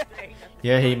necessary. Okay.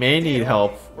 Yeah, he may need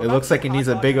help. It looks like he needs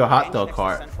a bigger hot dog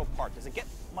cart. Central Park. Does it get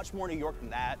much more New York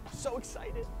than that? So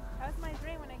excited. That was my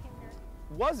dream when I came here.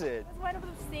 Was it? That's one of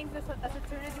those things as a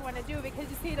tourist you want to do because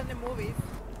you see it in the movies.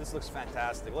 This looks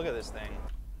fantastic. Look at this thing.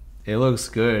 It looks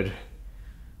good.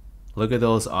 Look at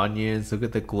those onions. Look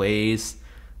at the glaze.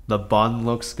 The bun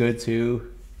looks good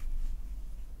too.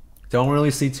 Don't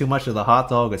really see too much of the hot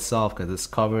dog itself because it's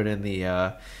covered in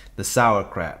the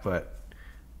sauerkraut, but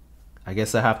I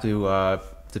guess I have to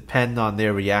depend on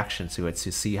their reaction to it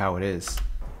to see how it is.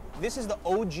 This is the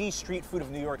OG street food of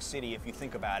New York City, if you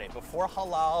think about it. Before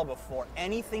halal, before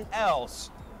anything else,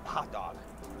 hot dog.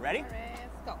 Ready?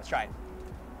 Let's go. Let's try it.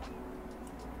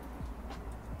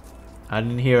 I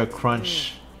didn't hear a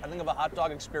crunch. I think of a hot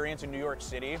dog experience in New York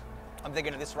City. I'm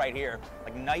thinking of this right here.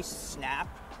 Like nice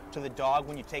snap to the dog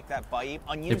when you take that bite.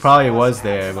 Onion It probably sauce was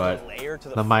there, adds but layer to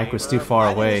the mic was too far I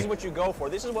think away. This is what you go for.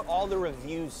 This is what all the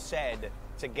reviews said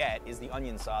to get is the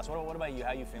onion sauce. What about you?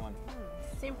 How you feeling?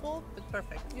 Simple but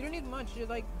perfect. You don't need much. You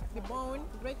like the bone,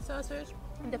 great sausage,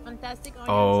 and the fantastic onion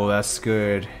Oh, sauce. that's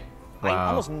good. I Wow.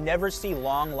 almost never see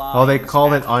long lines. Oh, they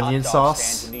called it at hot onion dog sauce?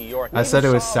 stands in New York. I said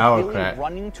it was saw Billy sauerkraut.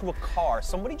 running to a car.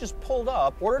 Somebody just pulled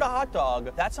up, ordered a hot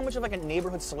dog. That's how much of like a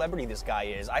neighborhood celebrity this guy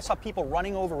is. I saw people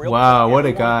running over real Wow, quick. what a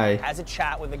Everyone guy. Has a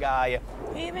chat with the guy.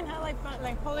 We even have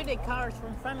like holiday cars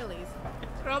from families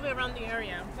probably around the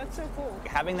area. That's so cool.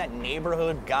 Having that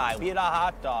neighborhood guy, be it a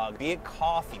hot dog, be it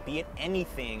coffee, be it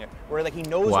anything, where like he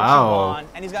knows what you Wow. want,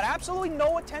 and he's got absolutely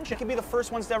no attention. He could be the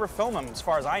first ones to ever film him, as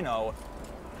far as I know.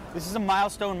 This is a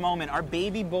milestone moment. Our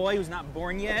baby boy, who's not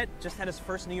born yet, just had his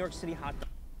first New York City hot dog.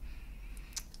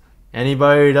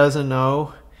 Anybody who doesn't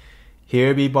know,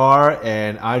 Hirby Bar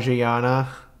and Adriana,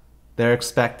 they're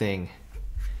expecting.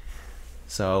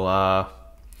 So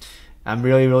I'm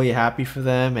really, really happy for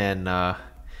them, and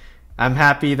I'm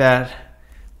happy that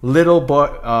little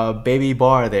baby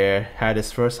Bar there had his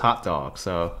first hot dog.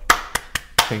 So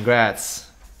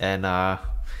congrats, and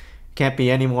can't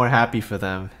be any more happy for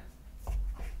them.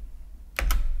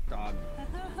 Dog.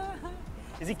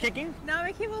 Is he kicking? No,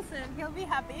 he will soon. He'll be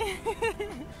happy.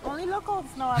 Only locals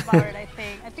know about it, I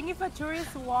think. I think if a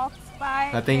tourist walks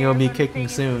by, I think it'll be kicking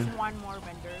soon. One more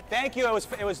vendor. Thank you.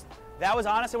 That was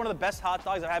honestly one of the best hot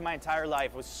dogs I've had my entire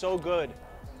life. It was so good.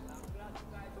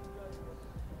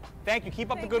 Thank you. Keep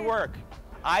up the good work.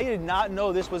 I did not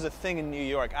know this was a thing in New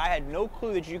York. I had no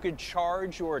clue that you could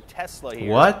charge your Tesla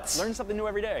here. What? Learn something new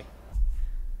every day.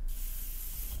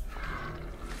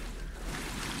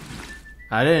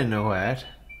 I didn't know that.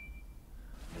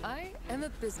 I am a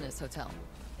business hotel.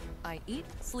 I eat,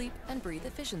 sleep, and breathe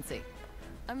efficiency.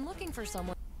 I'm looking for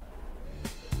someone.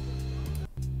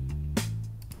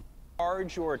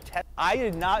 Charge your I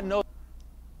did not know.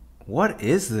 What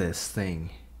is this thing?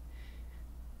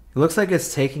 It looks like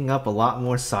it's taking up a lot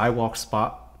more sidewalk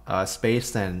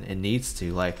space than it needs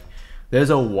to. Like, There's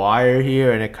a wire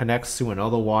here and it connects to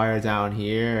another wire down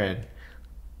here. And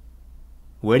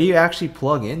where do you actually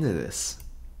plug into this?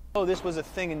 Oh, this was a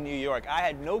thing in New York. I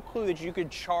had no clue that you could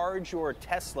charge your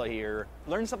Tesla here.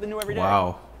 Learn something new every day.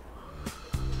 Wow.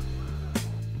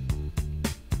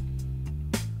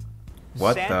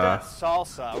 What Santa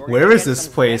Salsa. Where is this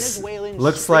place?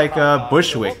 Looks like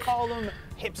Bushwick. We'll call them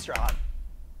hipster hot.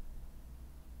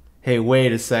 Hey,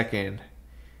 wait a second.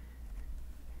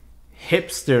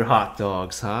 Hipster hot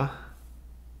dogs, huh?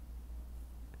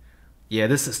 Yeah,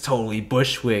 this is totally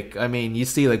Bushwick. I mean, you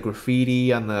see like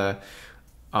graffiti on the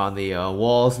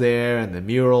walls there and the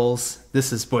murals.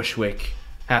 This is Bushwick.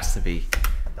 Has to be.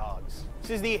 Dogs.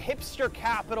 This is the hipster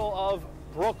capital of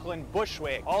Brooklyn,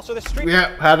 Bushwick. Also the street.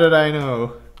 Yeah, how did I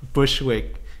know?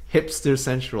 Bushwick. Hipster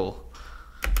Central.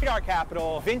 Our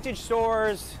capital, vintage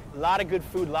stores, a lot of good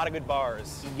food, a lot of good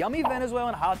bars. Yummy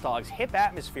Venezuelan hot dogs, hip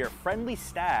atmosphere, friendly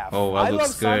staff. Oh, that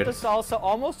looks good. I love Santa Salsa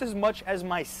almost as much as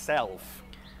myself.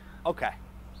 Okay,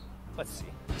 let's see.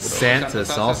 Santa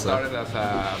Salsa started as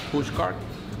a push cart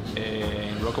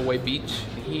in Rockaway Beach.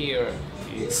 Here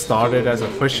started as a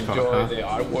push cart, huh? The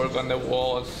artwork on the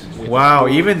walls. Wow,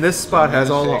 even this spot has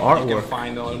all the You artwork. can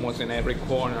find almost in every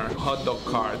corner hot dog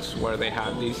carts where they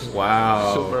have this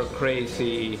super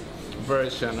crazy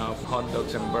version of hot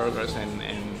dogs and burgers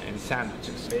and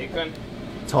sandwiches. Bacon.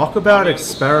 Talk about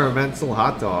experimental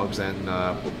hot dogs and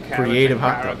creative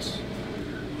hot dogs.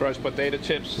 Crushed potato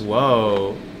chips.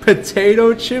 Whoa.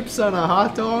 Potato chips on a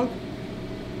hot dog?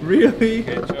 Really?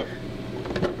 Ketchup.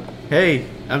 Hey,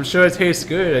 I'm sure it tastes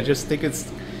good. I just think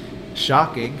it's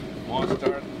shocking.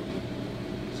 Mustard.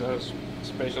 So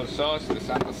special sauce, the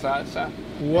Santa Salsa.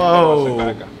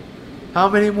 Whoa. How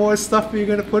many more stuff are you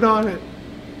going to put on it?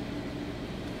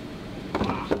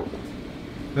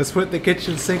 Let's put the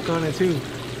kitchen sink on it too.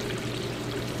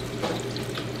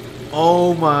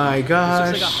 Oh my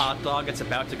gosh. This looks like a hot dog that's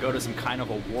about to go to some kind of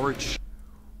award show.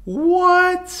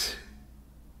 What?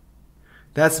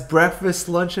 That's breakfast,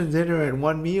 lunch, and dinner in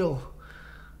one meal.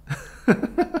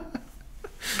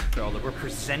 We're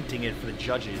presenting it for the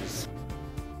judges.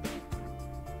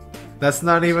 That's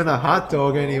not even a hot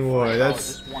dog anymore.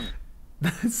 That's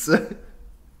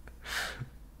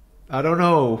I don't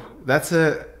know.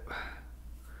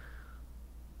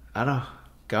 I don't.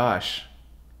 Gosh.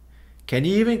 Can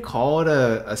you even call it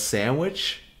a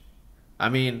sandwich? I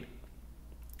mean,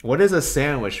 what is a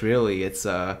sandwich really? It's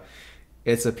a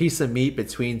piece of meat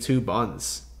between two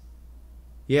buns.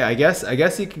 Yeah, I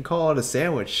guess you can call it a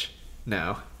sandwich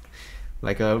now.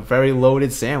 Like a very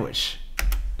loaded sandwich.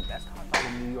 Best hot dog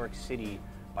in New York City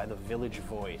by the Village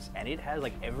Voice, and it has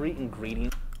like every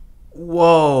ingredient.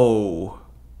 Whoa.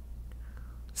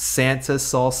 Santa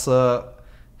Salsa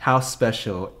house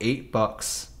special,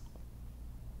 $8.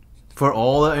 For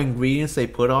all the ingredients they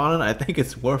put on it, I think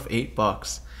it's worth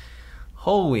 $8.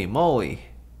 Holy moly.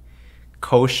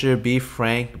 Kosher beef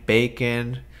frank,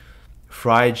 bacon,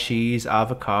 fried cheese,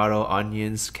 avocado,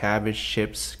 onions, cabbage,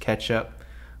 chips, ketchup,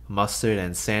 mustard,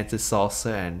 and Santa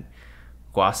salsa and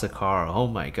guasacara. Oh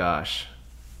my gosh.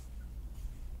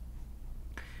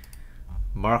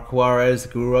 Mark Juarez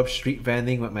grew up street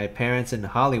vending with my parents in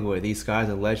Hollywood. These guys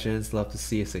are legends. Love to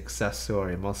see a success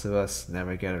story. Most of us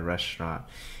never get a restaurant.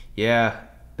 Yeah,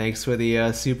 thanks for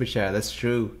the super chat. That's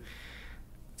true.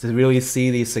 To really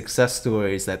see these success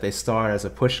stories that they start as a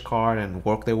push cart and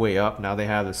work their way up. Now they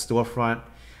have the storefront.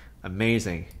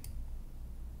 Amazing.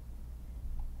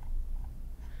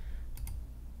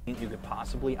 You could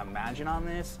possibly imagine on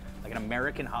this, like an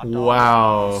American hot dog.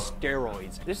 Wow.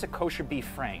 Steroids. This is a kosher beef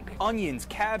frank. Onions,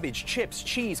 cabbage, chips,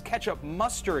 cheese, ketchup,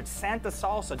 mustard, Santa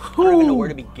salsa. I don't even know where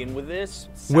to begin with this.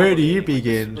 Where do you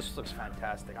begin? This looks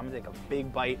fantastic. I'm gonna take a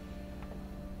big bite.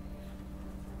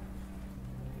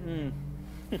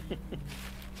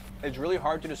 It's really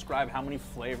hard to describe how many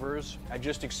flavors I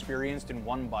just experienced in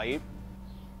one bite.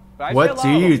 But what do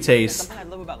you taste something I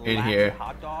love about in Latin here?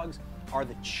 Hot dogs are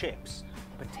the chips.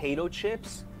 Potato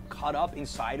chips cut up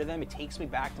inside of them. It takes me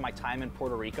back to my time in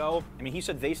Puerto Rico. I mean, he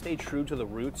said they stay true to the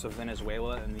roots of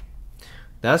Venezuela. And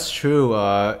That's true.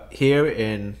 Here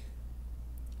in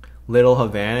Little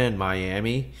Havana in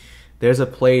Miami, there's a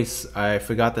place, I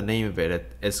forgot the name of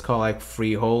it. It's called like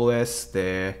Frijoles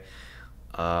de...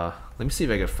 let me see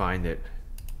if I can find it.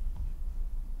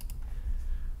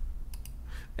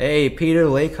 Hey, Peter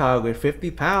Lakehog with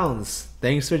 50 pounds.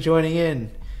 Thanks for joining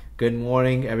in. Good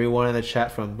morning, everyone in the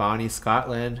chat from Bonnie,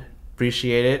 Scotland.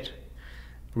 Appreciate it.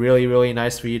 Really, really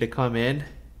nice for you to come in.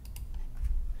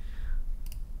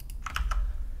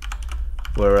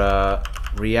 We're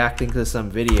reacting to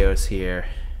some videos here.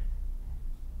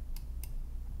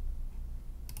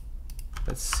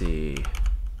 Let's see.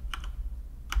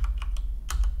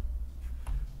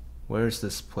 Where's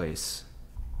this place?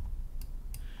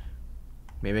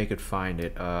 Maybe I could find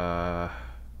it. I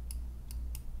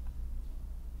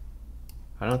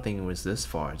don't think it was this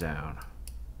far down.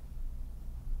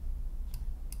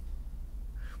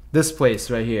 This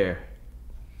place right here.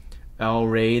 El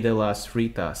Rey de las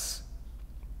Fritas.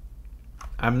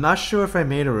 I'm not sure if I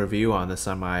made a review on this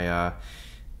on my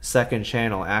second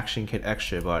channel, Action Kid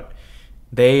Extra, but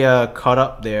they cut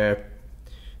up their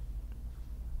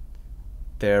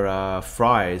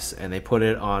fries and they put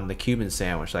it on the Cuban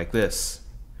sandwich like this.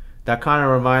 That kind of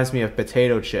reminds me of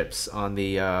potato chips on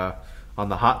the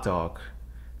hot dog.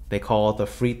 They call it the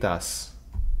fritas.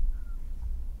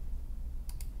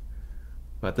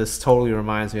 But this totally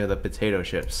reminds me of the potato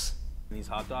chips. These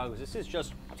hot dogs, this is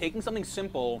just taking something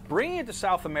simple, bringing it to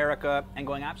South America, and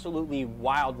going absolutely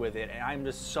wild with it. And I'm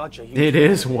just such a huge It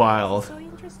is wild. So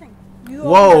interesting.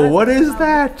 Whoa, what is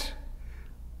that?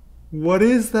 What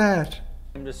is that?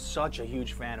 I'm just such a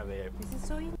huge fan of it. This is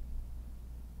so interesting.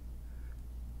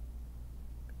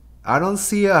 I don't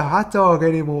see a hot dog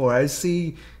anymore. I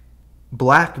see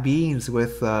black beans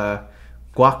with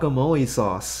guacamole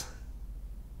sauce.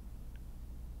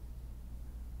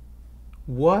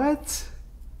 What?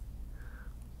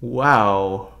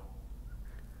 Wow.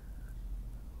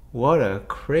 What a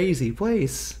crazy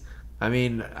place. I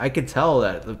mean, I can tell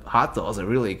that the hot dogs are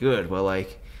really good, but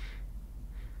like,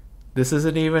 this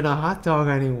isn't even a hot dog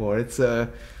anymore. It's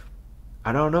a,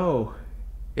 I don't know.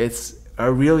 It's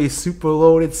a really super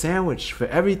loaded sandwich for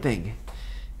everything.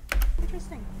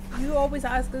 Interesting. You always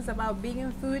ask us about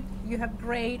vegan food. You have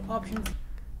great options.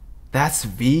 That's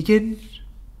vegan?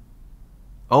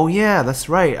 Oh yeah, that's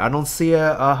right. I don't see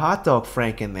a hot dog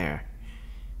Frank in there.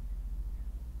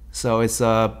 So it's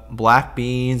black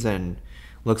beans and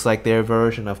looks like their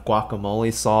version of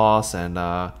guacamole sauce and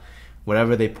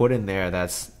whatever they put in there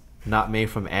that's not made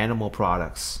from animal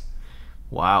products.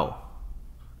 Wow.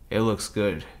 It looks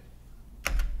good.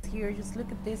 Here, just look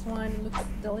at this one. It looks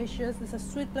delicious. There's a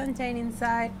sweet plantain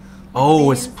inside. Oh,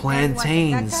 it's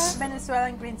plantains.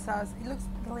 Venezuelan green sauce. It looks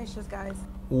delicious, guys.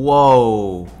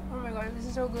 Whoa. Oh my god, this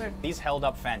is so good. These held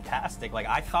up fantastic. Like,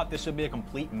 I thought this would be a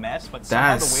complete mess, but that's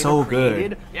somehow the way so they're created,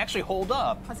 good. They actually hold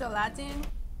up. Also Latin.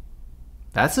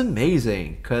 That's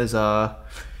amazing, because a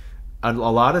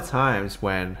lot of times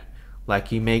when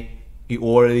like you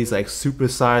order these like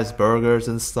supersized burgers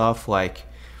and stuff, like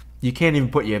you can't even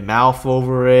put your mouth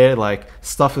over it, like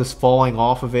stuff is falling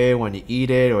off of it when you eat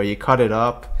it or you cut it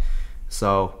up.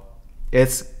 So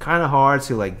it's kind of hard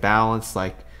to like balance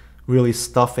like really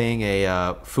stuffing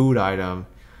a food item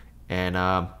and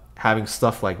having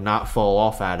stuff like not fall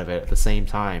off out of it at the same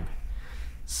time.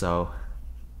 So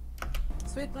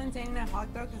sweet plantain in a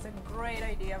hot dog is a great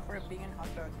idea for a vegan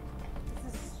hot dog.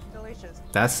 This is delicious.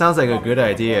 That sounds like a good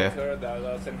idea. That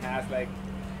doesn't have like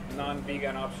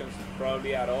non-vegan options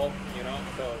probably at all, you know.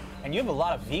 So and you have a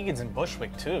lot of vegans in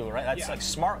Bushwick too, right? That's like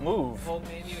smart move. The whole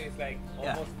menu is like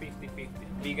almost 50-50.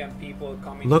 Vegan people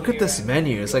coming. Look at this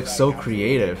menu. It's like so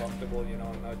creative. Comfortable, you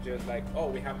know, not just like, oh,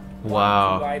 we have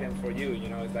wow. 2 items for you, you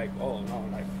know. It's like, oh no,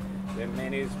 like the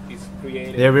menu is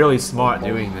creative. They're really smart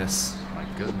doing this. My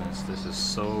goodness, this is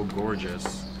so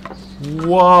gorgeous.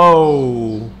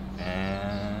 Whoa.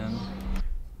 And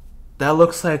that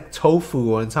looks like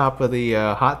tofu on top of the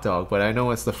hot dog, but I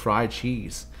know it's the fried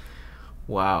cheese.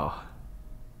 Wow.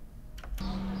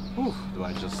 Ooh, do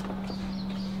I just...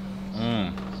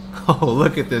 Oh,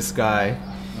 look at this guy.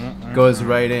 Goes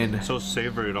right in. It's so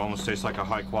savory, it almost tastes like a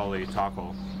high quality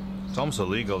taco. It's almost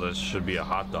illegal. This should be a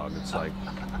hot dog. It's like...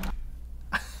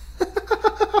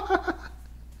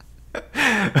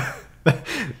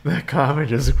 That comment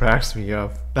just cracks me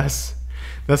up. That's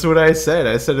what I said.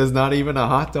 I said it's not even a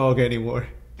hot dog anymore.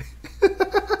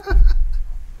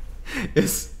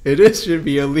 It should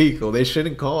be illegal. They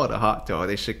shouldn't call it a hot dog.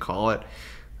 They should call it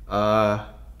I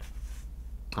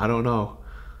don't know.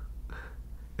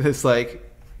 It's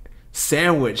like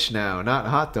sandwich now, not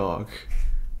hot dog.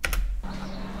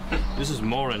 This is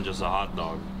more than just a hot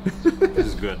dog. This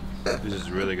is good. This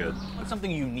is really good. It's something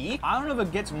unique. I don't know if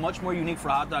it gets much more unique for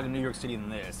a hot dog in New York City than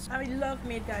this. I love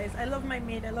meat, guys. I love my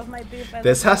meat. I love my beef.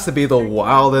 This has to be the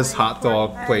wildest hot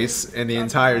dog place in the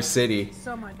entire city.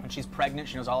 So much. When she's pregnant,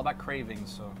 she knows all about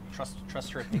cravings, so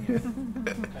trust her opinion.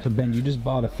 So Ben, you just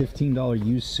bought a $15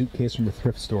 used suitcase from the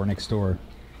thrift store next door.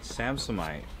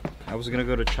 Samsonite. I was gonna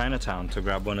go to Chinatown to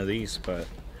grab one of these, but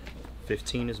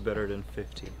 15 is better than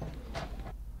 50.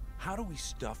 How do we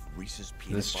stuff Reese's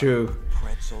peanut That's butter, true.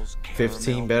 pretzels,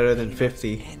 15 better than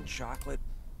 50. and chocolate?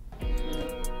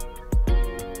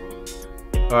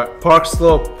 Alright, Park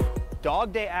Slope.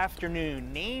 Dog Day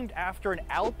Afternoon, named after an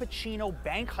Al Pacino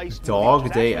bank heist Dog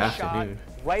movie, Day actually Afternoon.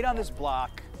 Shot right on this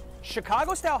block.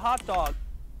 Chicago-style hot dog.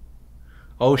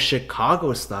 Oh,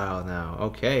 Chicago style now.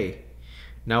 Okay.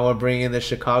 Now we're bringing the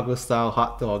Chicago style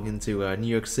hot dog into New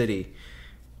York City.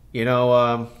 You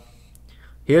know,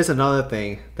 here's another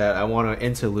thing that I want to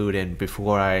interlude in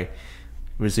before I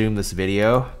resume this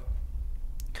video.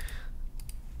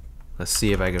 Let's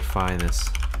see if I can find this.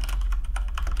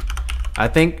 I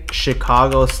think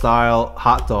Chicago style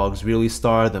hot dogs really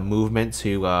started the movement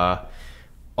to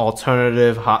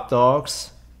alternative hot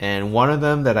dogs. And one of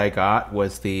them that I got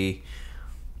was the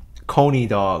Coney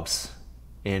dogs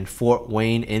in Fort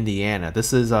Wayne, Indiana.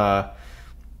 This is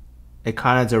it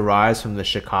kind of derives from the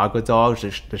Chicago dogs.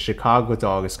 The Chicago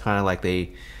dog is kind of like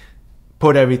they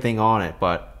put everything on it,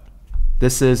 but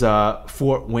this is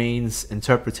Fort Wayne's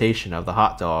interpretation of the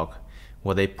hot dog,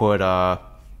 where they put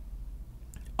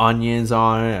onions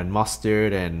on it and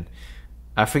mustard and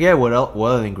I forget what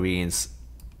other ingredients.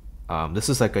 This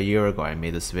is like a year ago I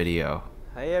made this video.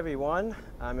 Hey everyone,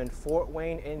 I'm in Fort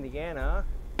Wayne, Indiana,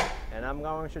 and I'm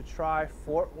going to try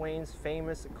Fort Wayne's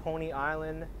famous Coney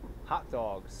Island hot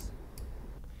dogs.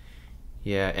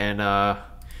 Yeah, and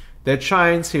they're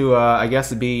trying to, I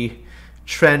guess, be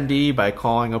trendy by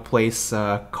calling a place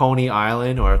Coney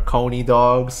Island or Coney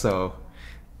Dogs. So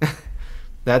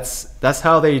that's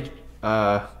how they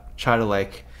try to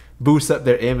like boost up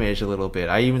their image a little bit.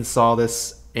 I even saw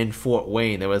this in Fort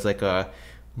Wayne. There was like a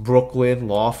Brooklyn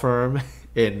law firm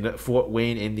in Fort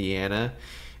Wayne, Indiana,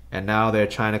 and now they're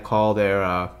trying to call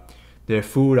their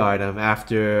food item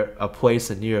after a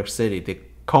place in New York City, the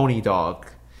Coney Dog.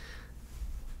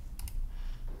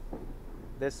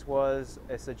 This was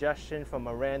a suggestion from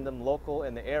a random local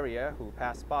in the area who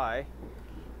passed by,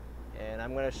 and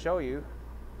I'm going to show you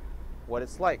what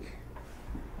it's like.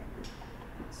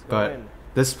 But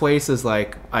this place is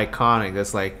like iconic.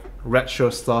 There's like retro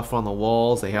stuff on the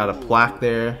walls. They had a plaque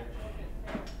there.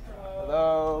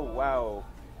 Hello, wow.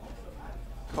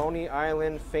 Coney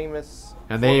Island famous.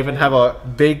 And they even have a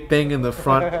big thing in the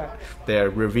front there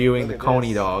reviewing the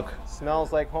Coney Dog.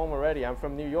 Smells like home already. I'm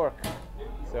from New York.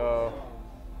 So,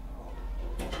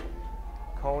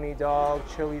 Coney Dog,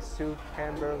 chili soup,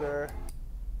 hamburger.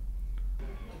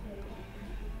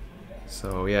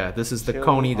 So yeah, this is the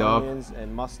Coney Dog. Onions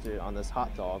and mustard on this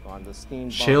hot dog on the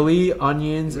steamed bun. Chili,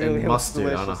 onions, really and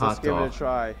mustard on a hot Let's give dog. it a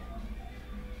try.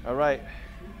 All right.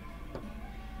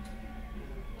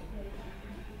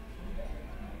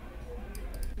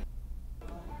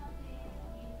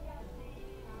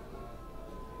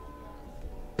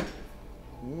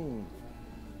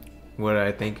 What did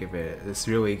I think of it? It's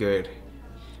really good.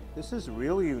 This is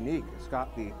really unique. It's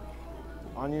got the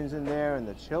onions in there and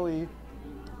the chili.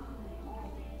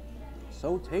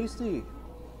 So tasty.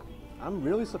 I'm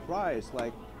really surprised.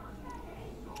 Like,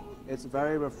 it's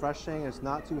very refreshing. It's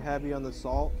not too heavy on the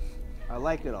salt. I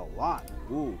like it a lot.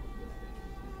 Ooh.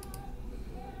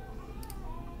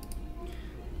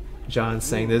 John's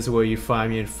saying this is where you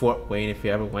find me in Fort Wayne if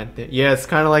you ever went there. Yeah, it's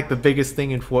kind of like the biggest thing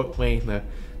in Fort Wayne,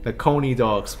 the Coney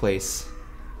Dogs place.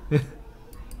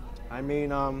 I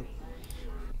mean,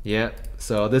 yeah,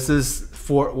 so this is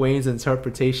Fort Wayne's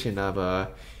interpretation of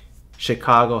a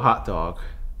Chicago hot dog.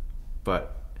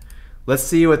 But let's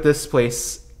see what this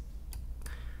place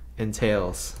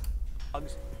entails.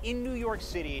 In New York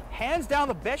City, hands down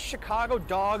the best Chicago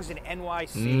dogs in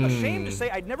NYC. Ashamed to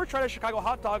say I'd never tried a Chicago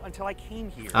hot dog until I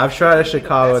came here. I've tried a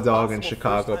Chicago dog in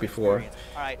Chicago before.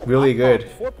 All right, really good.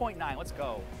 4.9, let's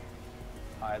go.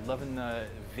 I'm loving the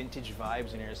vintage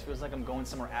vibes in here. It feels like I'm going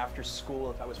somewhere after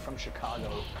school if I was from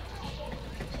Chicago.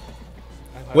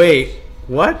 Wait,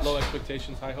 what? Low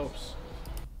expectations, high hopes.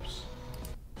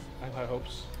 I have high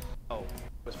hopes. Oh, I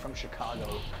was from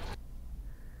Chicago.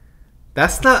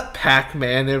 That's not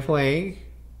Pac-Man they're playing.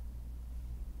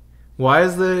 Why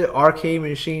is the arcade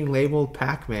machine labeled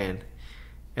Pac-Man?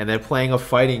 And they're playing a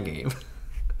fighting game.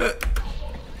 I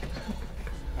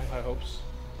have high hopes.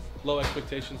 Low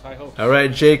expectations, high hopes.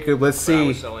 Alright, Jacob, let's see. I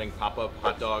was selling pop-up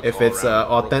hot dogs if all it's around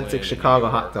authentic Brooklyn Chicago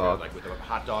and New York, hot dog. like with a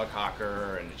hot dog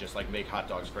hawker and just like make hot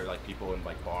dogs for like people in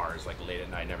like bars like late at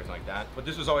night and everything like that. But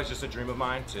this was always just a dream of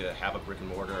mine to have a brick and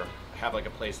mortar, have like a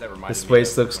place that reminded This me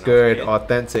place of looks when I was a good, kid.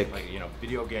 authentic. Like, you know,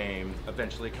 video game,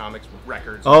 eventually comics,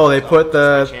 records. Oh, they put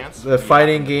Chance the to be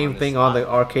fighting on game this thing spot. on the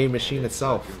arcade machine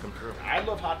itself. I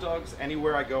love hot dogs.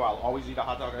 Anywhere I go, I'll always eat a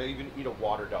hot dog. I even eat a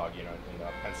water dog, you know, in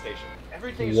Penn Station.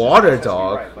 Everything is Water just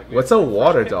dog? right. Like, we What's have a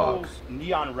water fresh dog? pickles,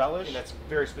 neon relish, and that's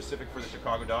very specific for the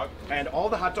Chicago dog. And all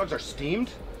the hot dogs are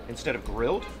steamed instead of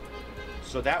grilled.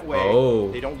 So that way,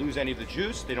 they don't lose any of the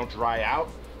juice, they don't dry out,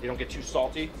 they don't get too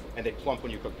salty, and they plump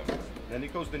when you cook them. And then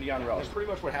it goes the neon relish. Pretty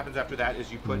much what happens after that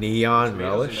is you put Neon tomatoes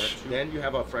in relish? there. Then you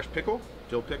have a fresh pickle,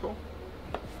 dill pickle.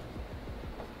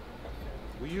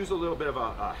 use a little bit of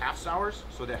a half sours,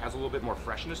 so that has a little bit more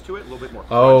freshness to it, a little bit more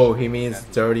crunch. Oh, he means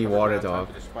dirty water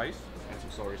dog. The spice and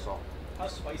some celery salt. How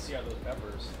spicy are those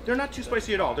peppers? They're not too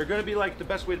spicy at all. They're gonna be like, the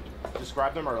best way to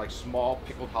describe them are like small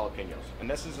pickled jalapenos. And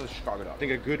this is a Chicago dog. I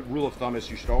think a good rule of thumb is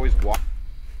you should always wash.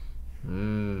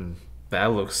 Mmm,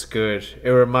 that looks good. It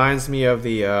reminds me of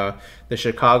the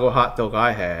Chicago hot dog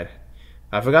I had.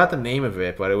 I forgot the name of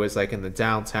it, but it was like in the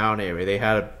downtown area. They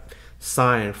had a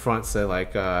sign in front said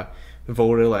like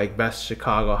voted like best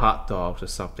Chicago hot dogs or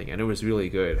something, and it was really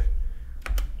good.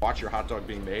 Watch your hot dog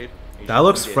being made. That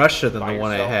looks fresher than the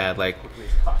one I had. Like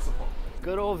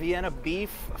good old Vienna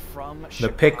beef from the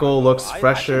pickle looks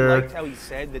fresher. I liked how he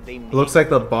said that they it looks like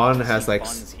the bun has like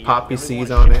poppy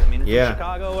seeds on it. Yeah.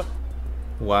 Chicago.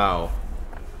 Wow.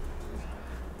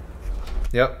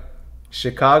 Yep.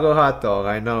 Chicago hot dog,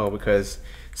 I know, because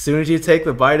as soon as you take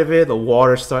the bite of it, the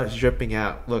water starts dripping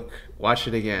out. Look, watch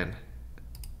it again.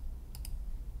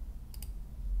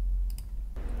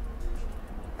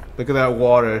 Look at that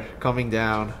water coming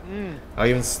down. I'll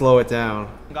even slow it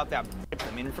down. Got that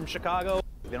them in from Chicago.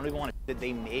 They don't even want to. Did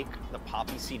they make the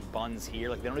poppy seed buns here?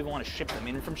 Like they don't even want to ship them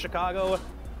in from Chicago.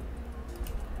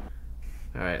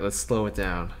 All right, let's slow it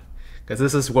down, because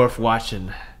this is worth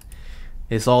watching.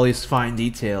 It's all these fine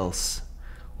details.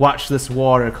 Watch this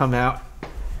water come out.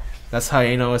 That's how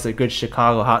you know it's a good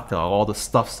Chicago hot dog. All the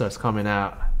stuff starts coming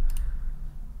out.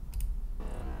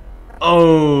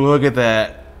 Oh, look at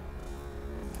that.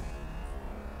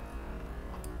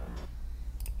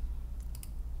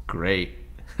 Great.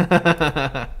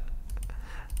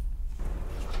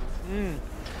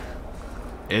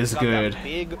 It's good. That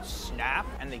big snap,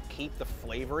 and they keep the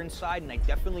flavor inside, and I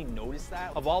definitely noticed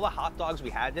that. Of all the hot dogs we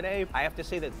had today, I have to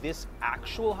say that this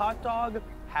actual hot dog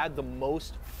had the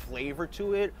most flavor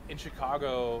to it. In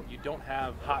Chicago, you don't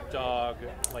have hot dog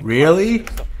like really?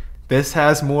 This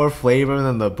has more flavor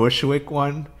than the Bushwick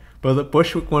one, but the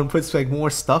Bushwick one puts like more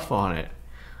stuff on it.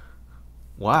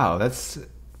 Wow, that's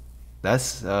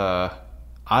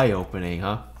eye-opening,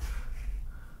 huh?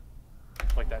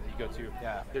 Like that you go to.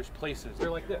 Yeah. There's places.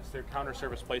 They're like this. They're counter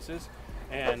service places,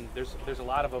 and there's a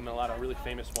lot of them and a lot of really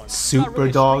famous ones. Super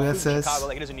really dog, that says. Chicago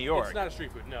like it is in New York. It's not a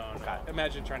street food. No. Okay.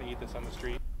 Imagine trying to eat this on the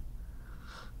street.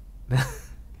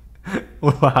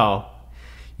 Wow.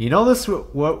 You know this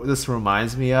what this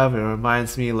reminds me of? It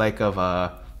reminds me like of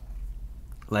a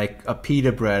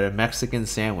pita bread, a Mexican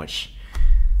sandwich.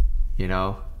 You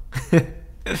know?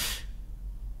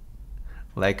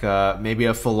 Like maybe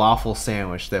a falafel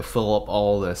sandwich that fill up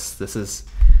all this. This is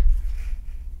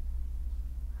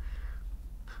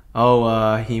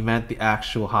he meant the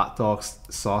actual hot dog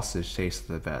sausage tasted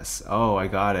the best. Oh, I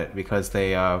got it, because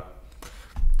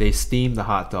they steam the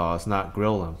hot dogs, not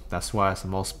grill them. That's why it's the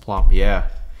most plump. Yeah,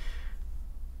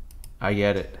 I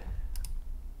get it.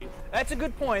 That's a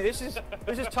good point. This is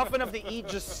tough enough to eat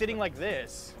just sitting like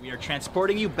this. We are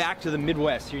transporting you back to the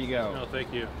Midwest. Here you go. No,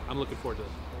 thank you. I'm looking forward to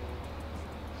this.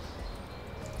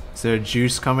 Is there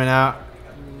juice coming out?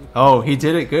 Oh, he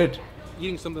did it good.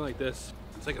 Eating something like this,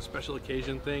 it's like a special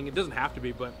occasion thing. It doesn't have to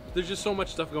be, but there's just so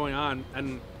much stuff going on,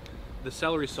 and the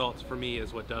celery salts for me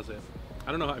is what does it.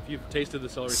 I don't know if you've tasted the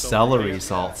celery salts. Celery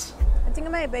salts. I think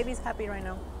my baby's happy right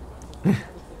now. You're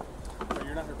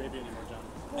not her baby anymore, John.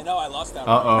 I know, I lost that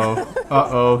one.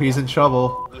 Uh-oh, he's in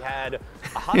trouble. We had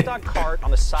a hot dog cart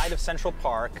on the side of Central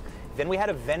Park. Then we had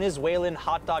a Venezuelan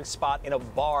hot dog spot in a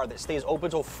bar that stays open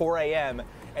till 4 a.m.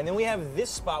 And then we have this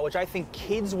spot, which I think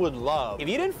kids would love. If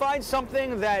you didn't find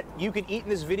something that you could eat in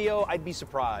this video, I'd be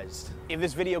surprised. If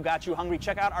this video got you hungry,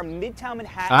 check out our Midtown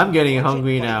Manhattan. I'm getting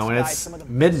hungry now, and it's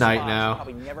midnight now.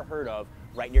 Probably never heard of,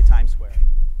 right near Times Square.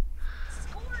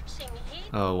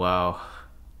 Oh, wow.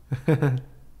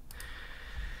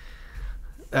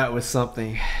 That was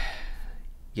something.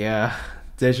 Yeah,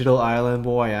 Digital Island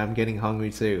boy, I'm getting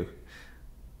hungry too.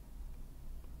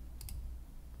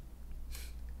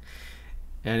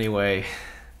 Anyway,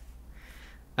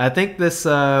 I think this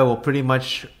will pretty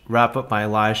much wrap up my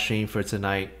live stream for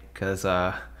tonight, because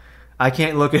I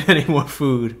can't look at any more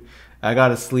food. I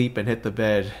gotta sleep and hit the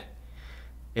bed.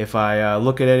 If I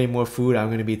look at any more food,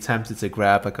 I'm gonna be tempted to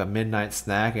grab like a midnight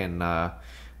snack, and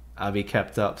I'll be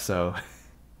kept up. So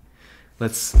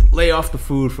let's lay off the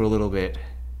food for a little bit.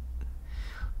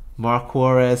 Mark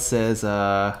Juarez says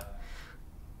a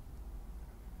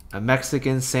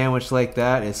Mexican sandwich like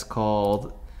that is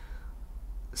called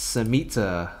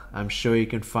Samita. I'm sure you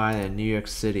can find it in New York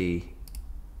City,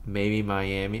 maybe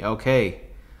Miami. Okay,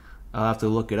 I'll have to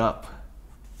look it up.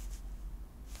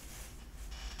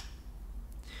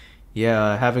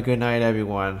 Yeah, have a good night,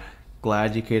 everyone.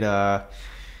 Glad you could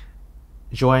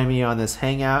join me on this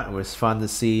hangout. It was fun to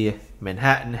see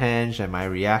Manhattan Henge and my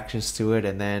reactions to it,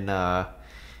 and then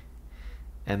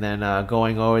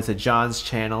going over to John's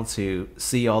channel to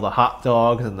see all the hot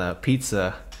dogs and the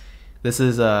pizza. This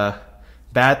is a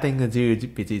bad thing to do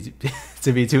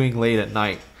to be doing late at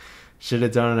night. Should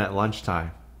have done it at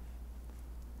lunchtime.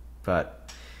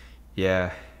 But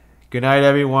yeah, good night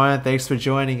everyone. Thanks for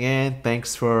joining in.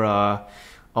 Thanks for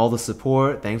all the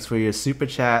support. Thanks for your super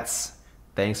chats.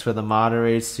 Thanks for the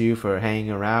moderators too for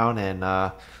hanging around, and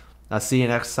I'll see you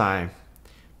next time.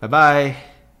 Bye bye.